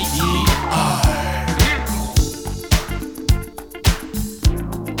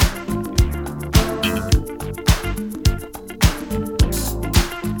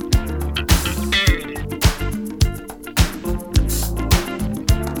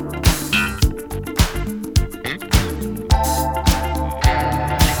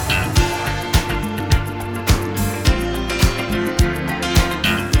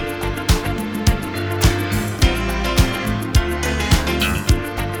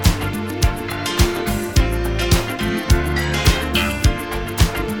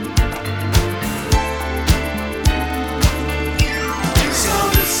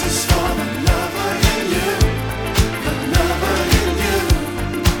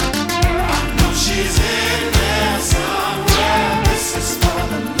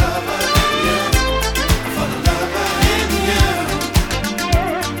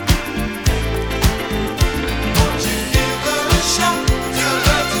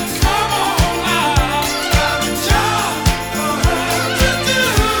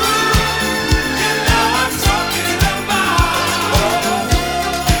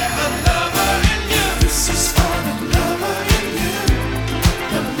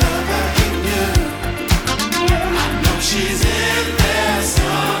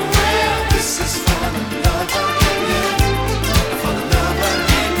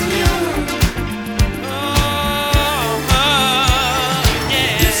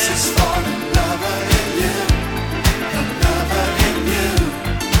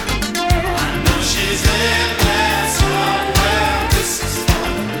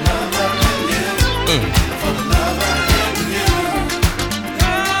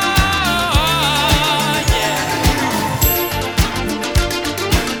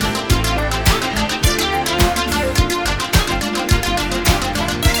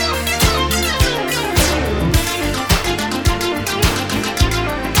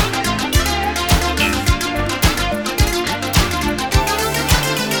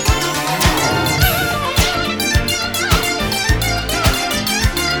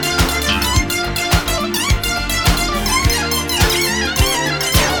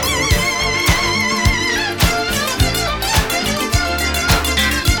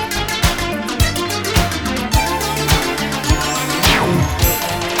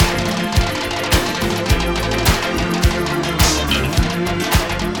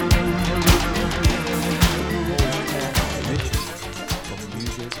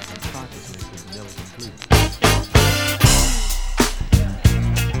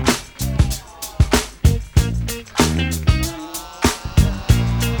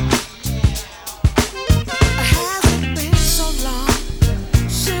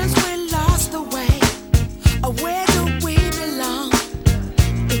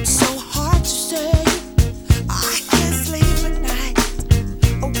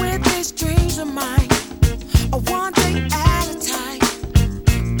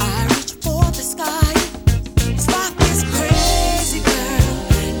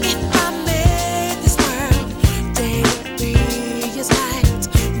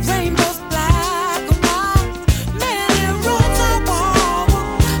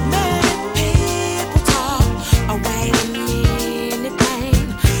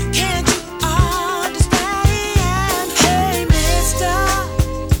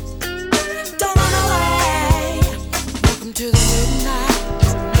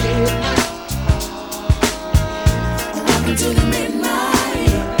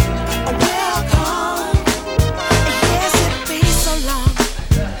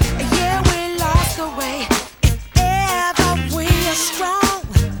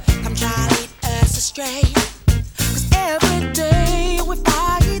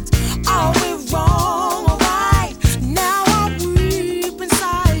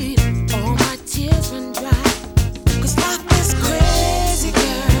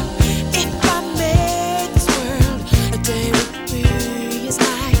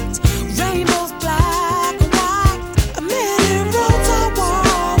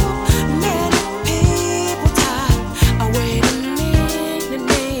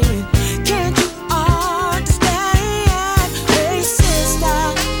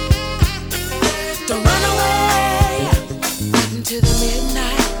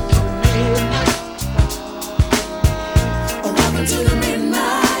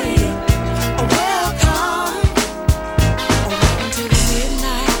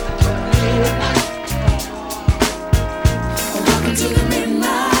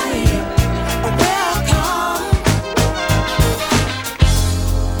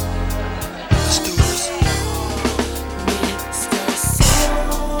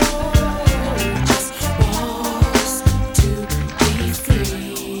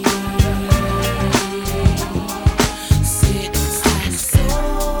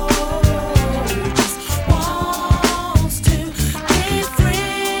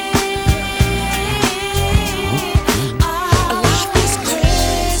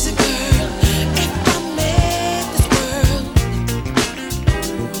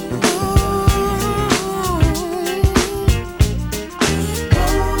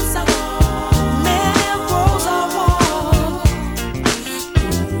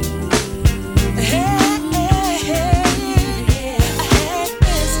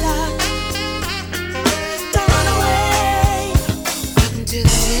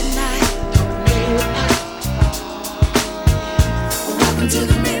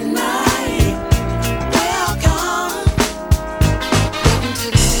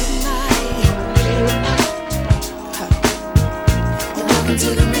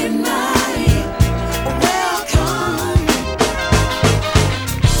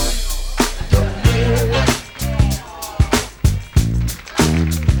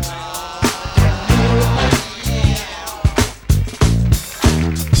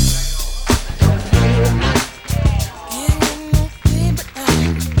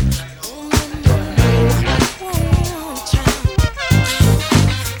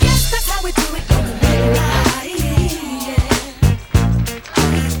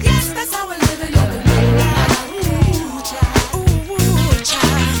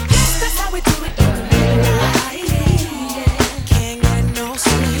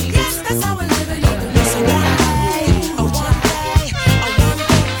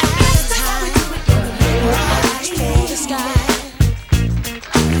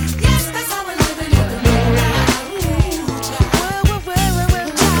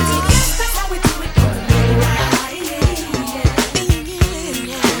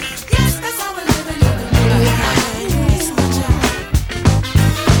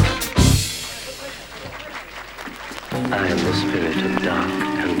 I am the spirit of dark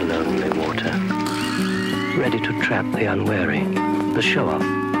and lonely water, ready to trap the unwary, the show-off,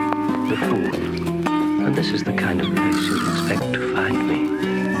 the fool. And this is the kind of place you'd expect to find me.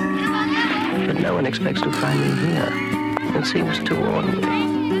 But no one expects to find me here. It seems to warn me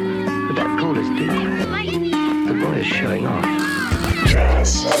that that pool is deep. The boy is showing off.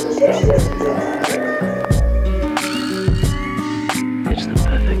 It's the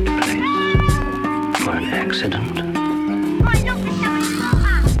perfect place for an accident.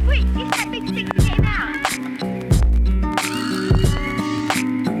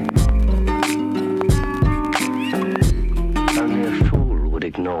 Only a fool would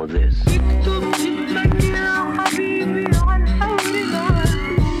ignore this.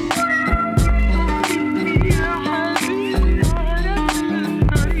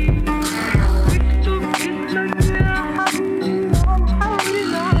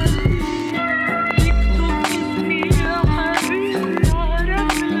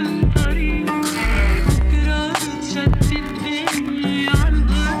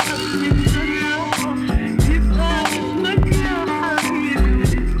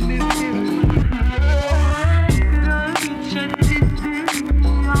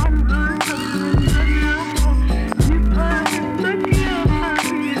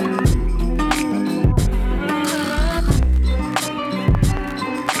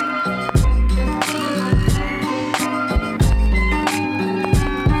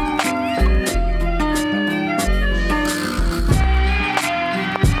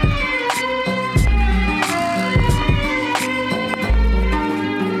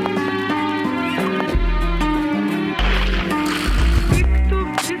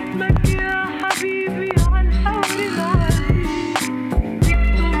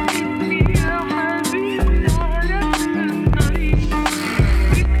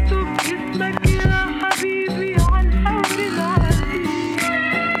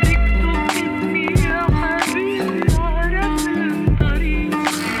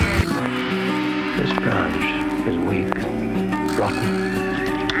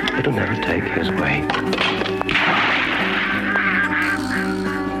 It'll never take his way.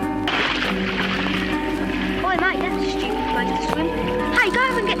 Oi mate, that's a stupid place to swim. Hey, go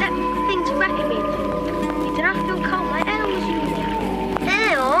over and get that thing to racket me. You don't have to feel cold, mate. How long was you in there?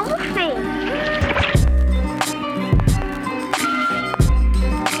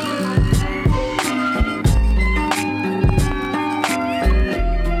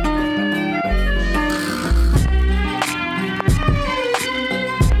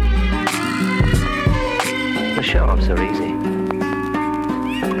 are easy,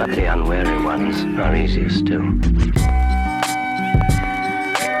 but the unwary ones are easiest too.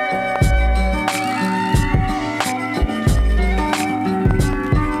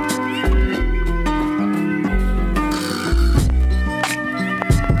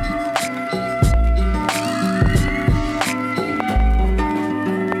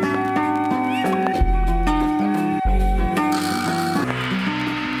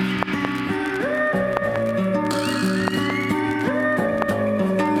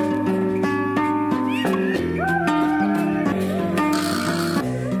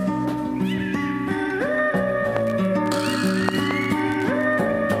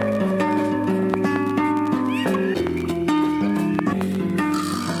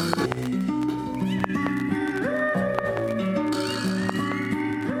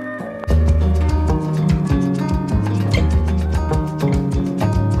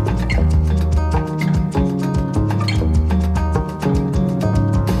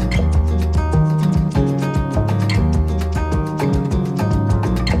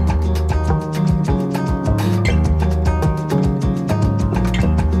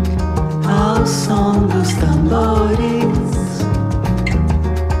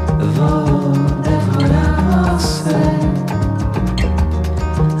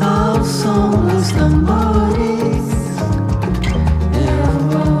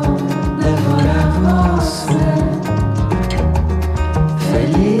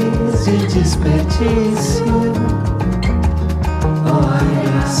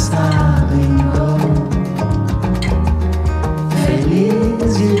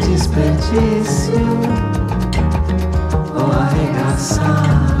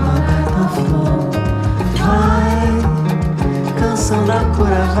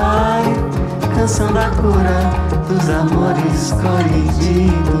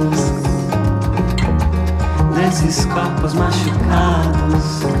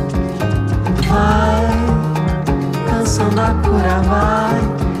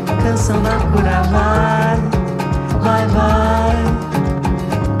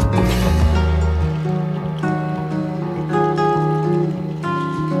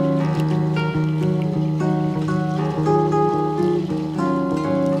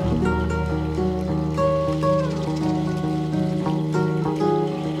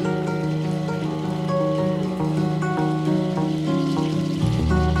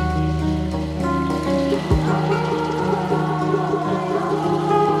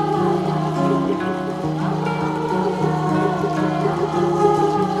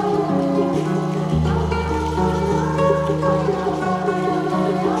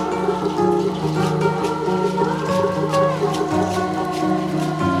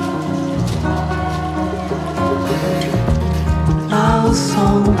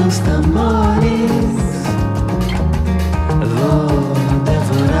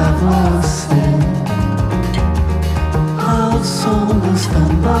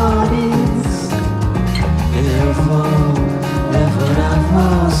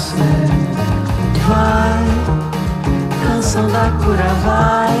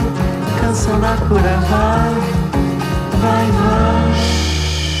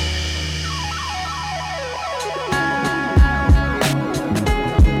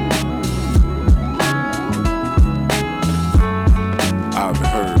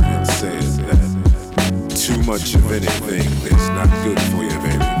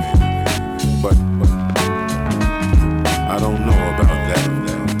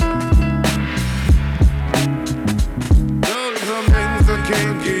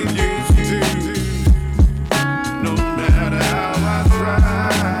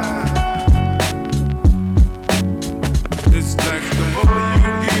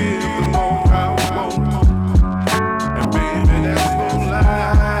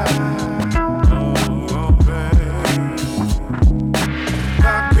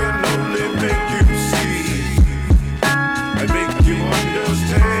 I can only make you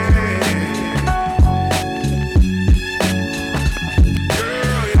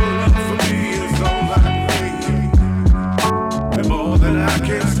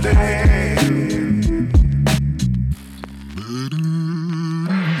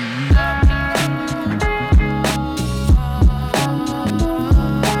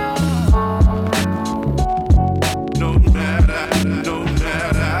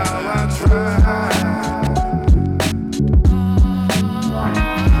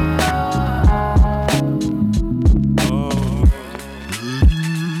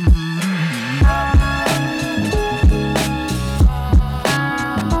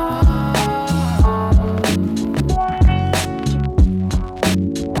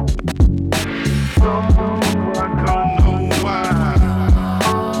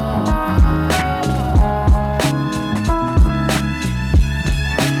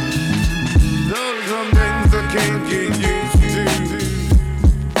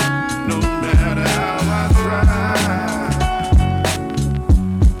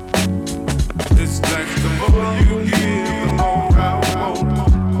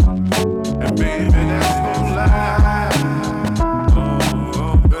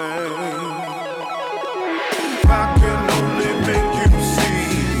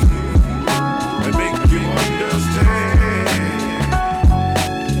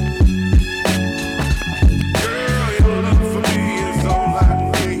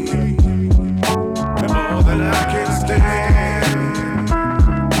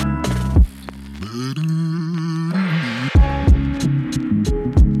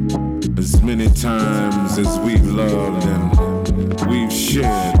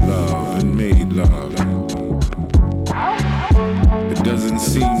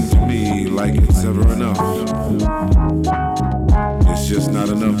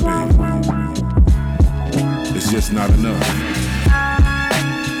it's not enough.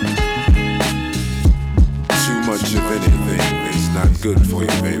 Too much of anything is not good for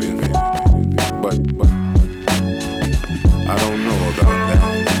you, baby. But I don't know about that.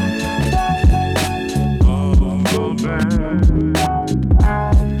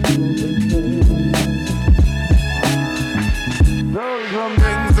 Those are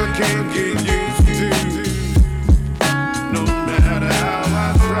things I can't get used to. No matter how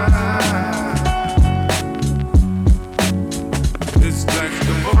I try. It's like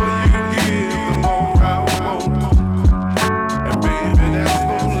the more you give, the more I want. And baby, that's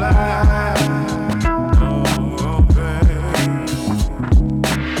no lie. Oh, baby.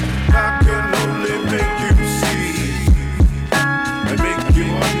 I can only make you see and make you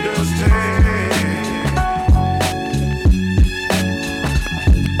understand.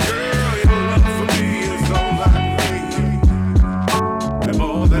 Girl, your love for me is all I need, and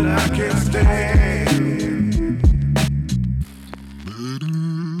more than I can stand.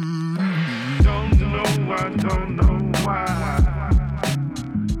 Don't know why.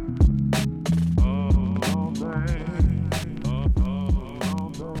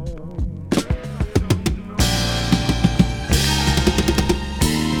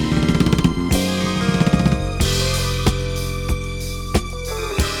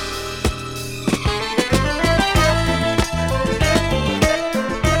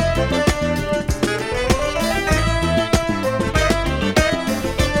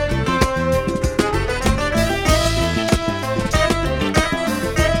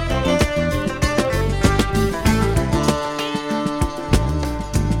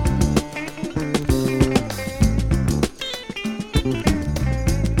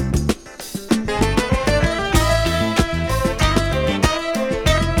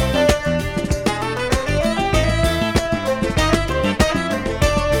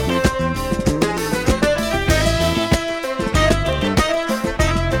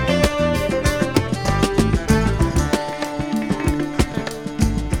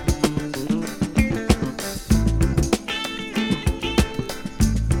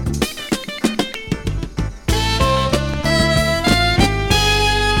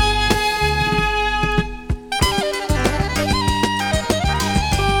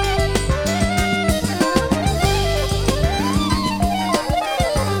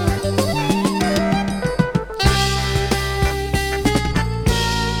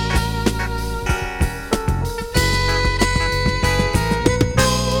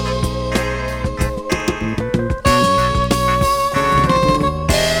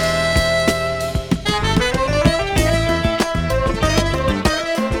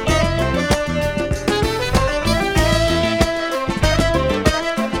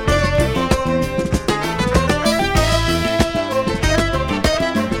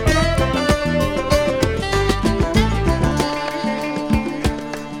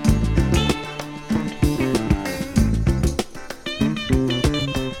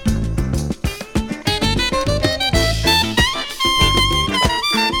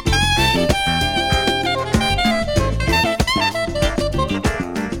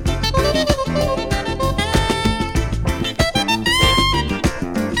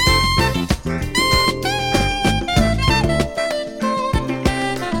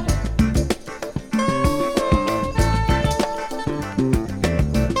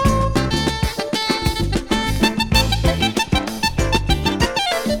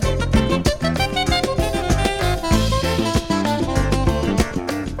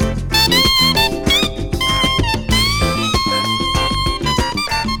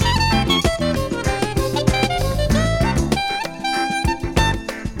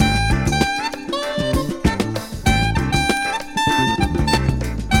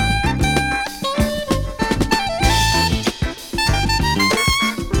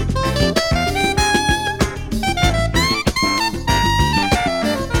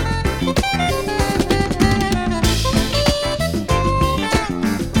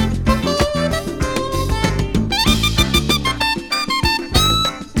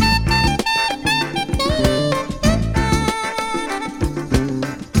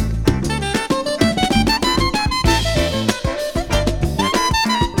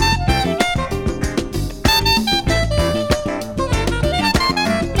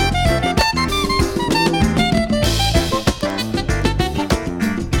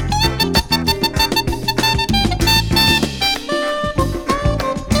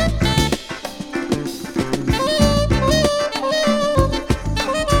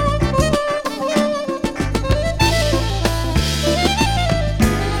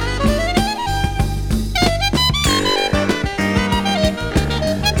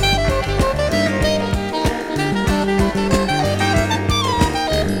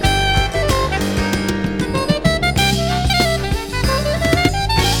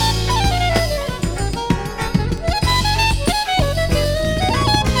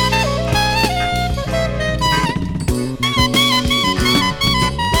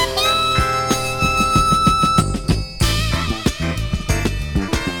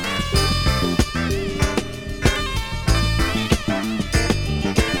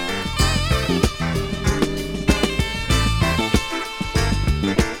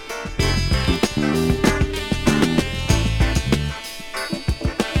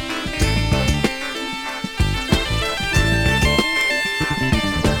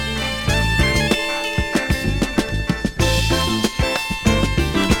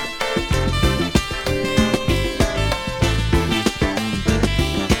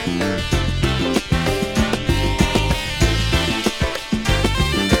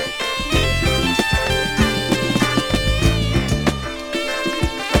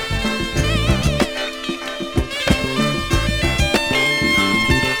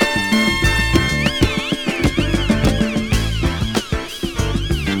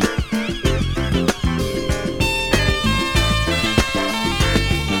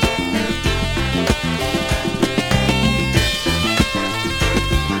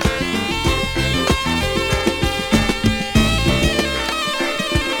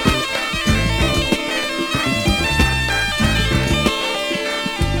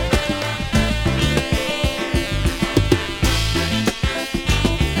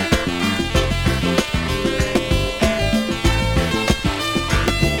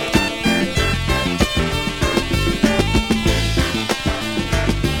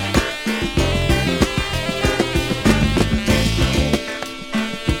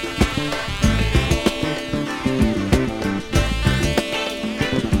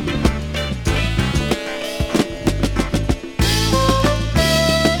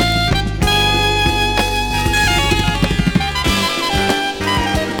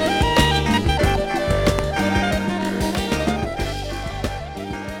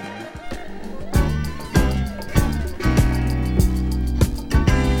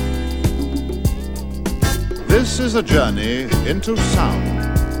 This is a journey into sound.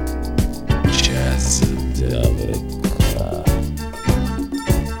 Jazzadelic.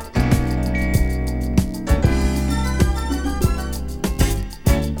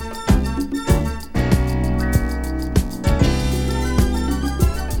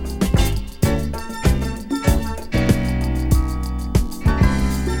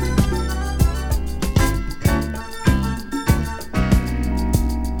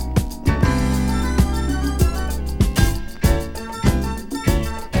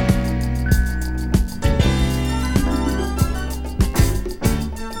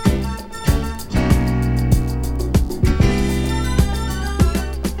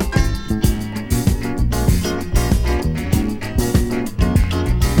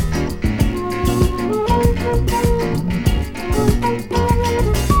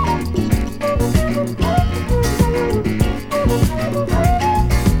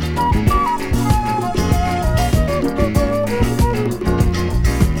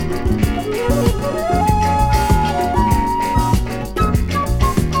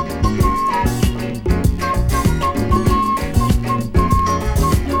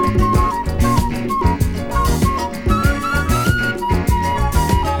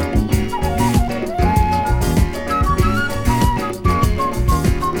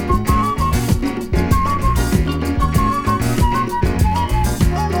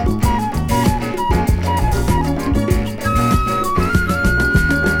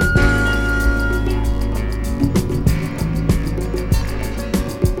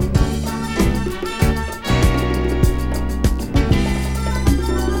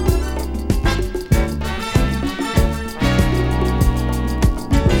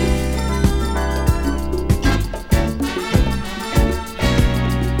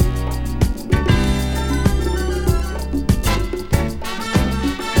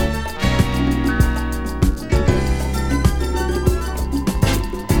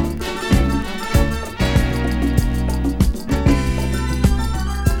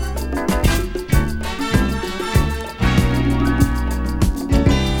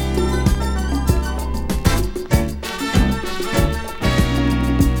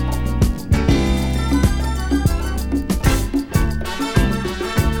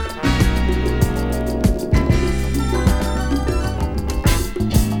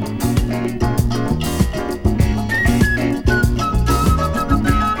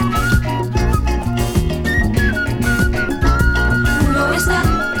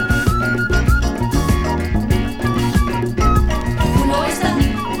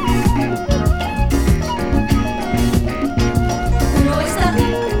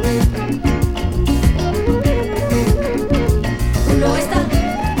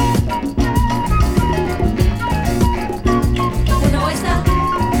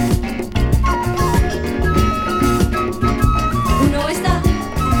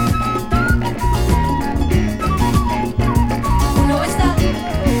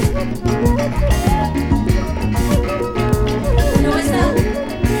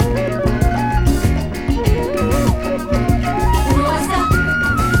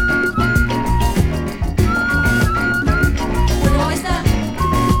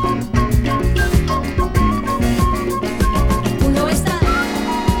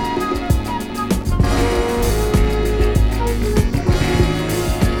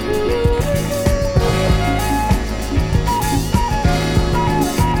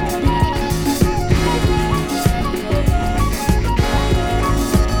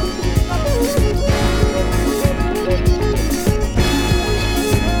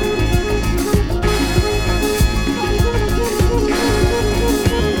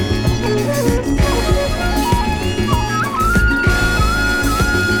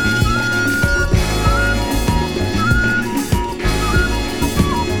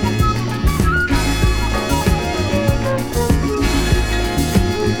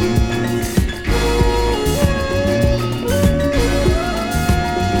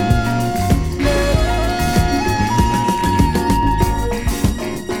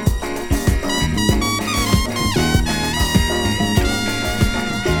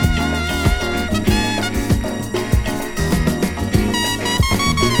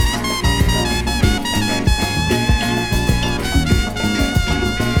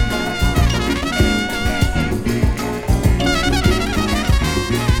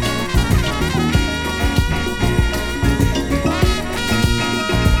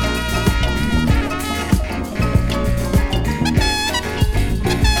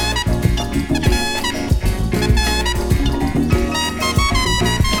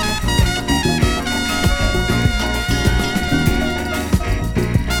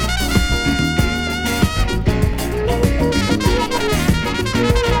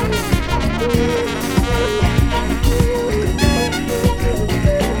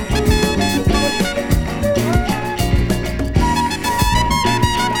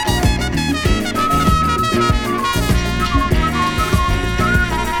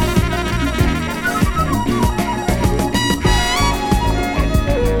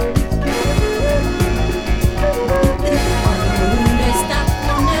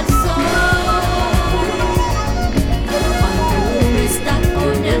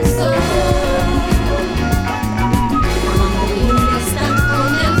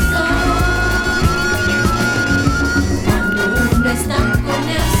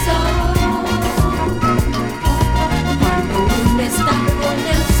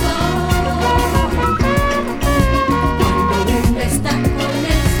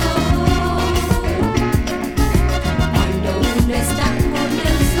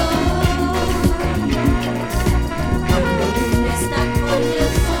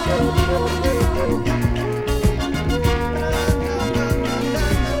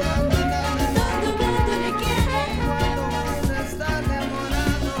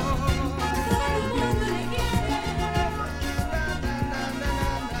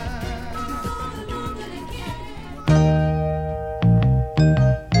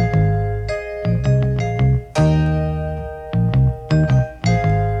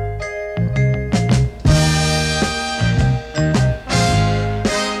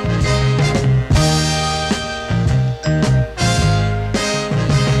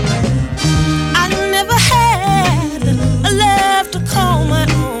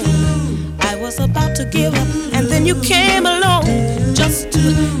 to give up, and then you came along just to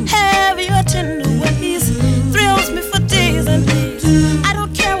have your tender ways. Thrills me for days and days. I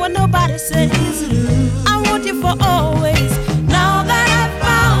don't care what nobody says. I want you for always. Now that I've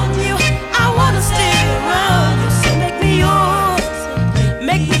found you, I wanna stay around you. So make me yours,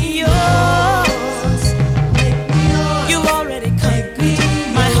 make me yours. You've already conquered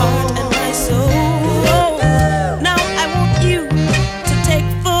my heart and my soul. Now I want you to take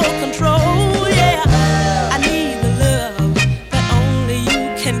full control. Yeah, I need the love that only you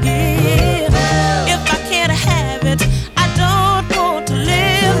can give. If I can't have it, I don't want to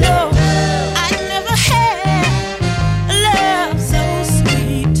live. No, I never had a love so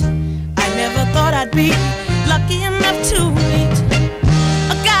sweet. I never thought I'd be lucky enough to meet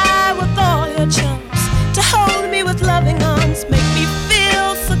a guy with all your charms, to hold me with loving arms, make me feel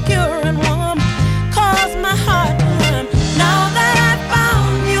secure and warm, cause my heart to run. Now that I've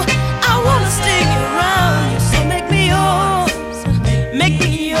found you, I wanna stay around you. So make me yours, make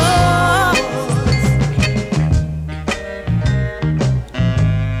me yours.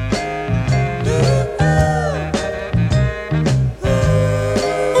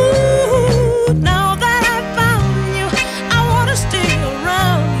 Ooh, now that I've found you, I wanna stay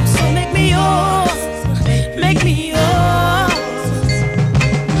around you. So make me yours, make me yours.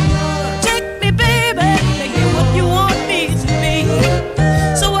 Take me, baby, make me what you want me to be.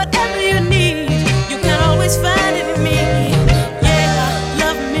 So whatever you need, you can always find it in me. Yeah,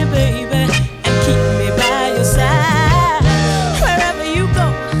 love me, baby, and keep me by your side. Wherever you go,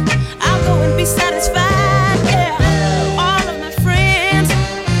 I'll go and be satisfied. Yeah, all of my friends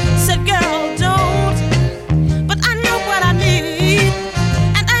said, girl, don't. But I know what I need,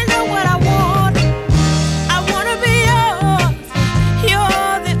 and I know what I want. I wanna be yours,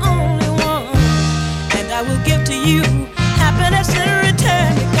 you're the only one. And I will give to you happiness in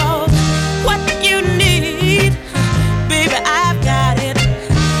return, because what you need, baby, I've got it.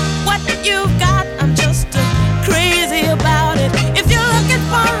 What you've got, I'm just crazy about it. If you're looking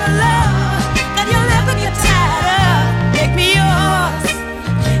for a love that you'll never get tired of, make me yours,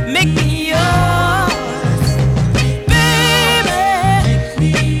 make me yours. Baby,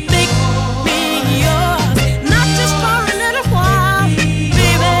 make me yours. Not just for a little while,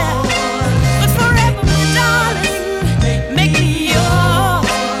 baby, but forever, my darling. Make me yours.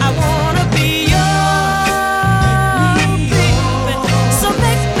 I wanna be yours, baby. So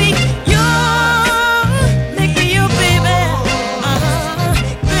make me yours, make me your baby.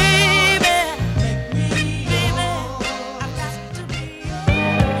 Baby, baby, I've got to be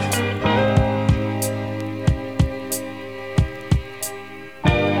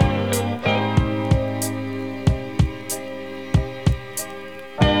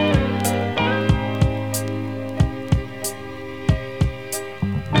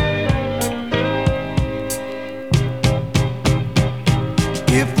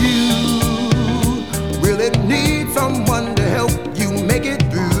If you really need someone to help you make it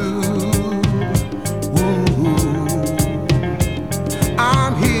through,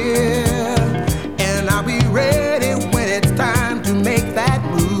 I'm here and I'll be ready when it's time to make that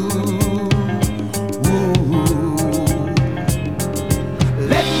move.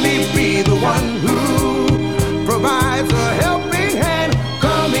 Let me be the one who provides a helping hand,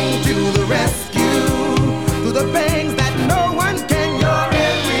 coming to the rescue, to the things that no one can. You're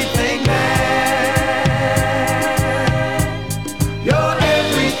everything, man. You're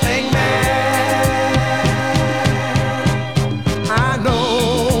everything, man. I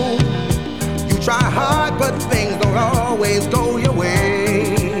know you try hard, but things don't always go your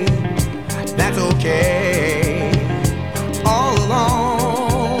way. That's okay. All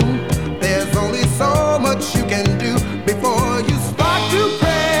along, there's only so much you can do before you start to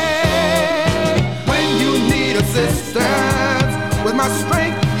pray. When you need assistance, with my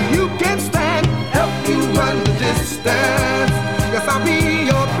strength you can stand, help you run the distance. Yes, I'll be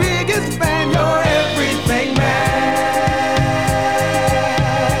your biggest fan. You're everything, man.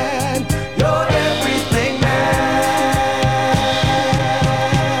 You're everything, man.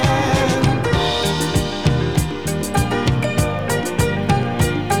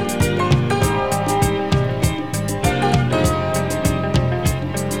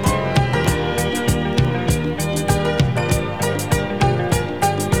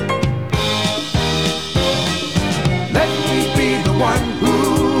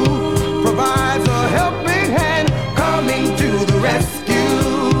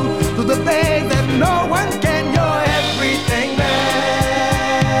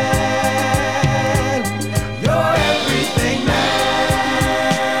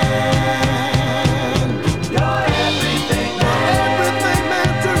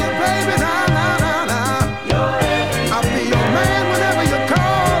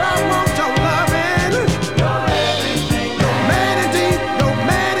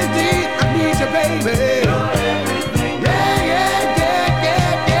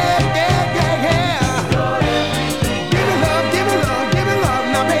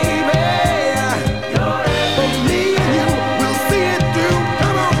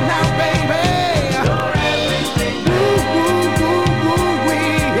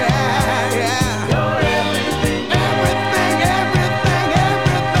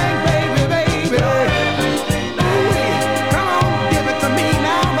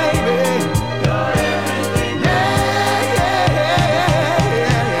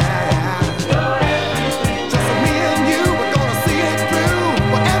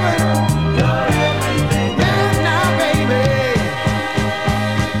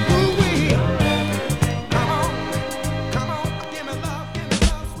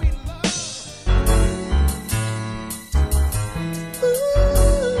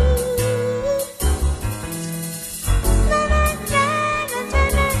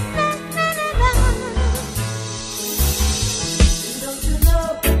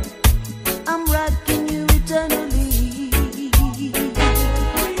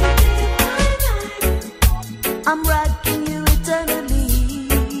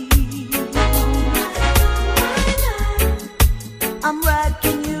 I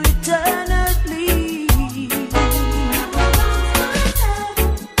can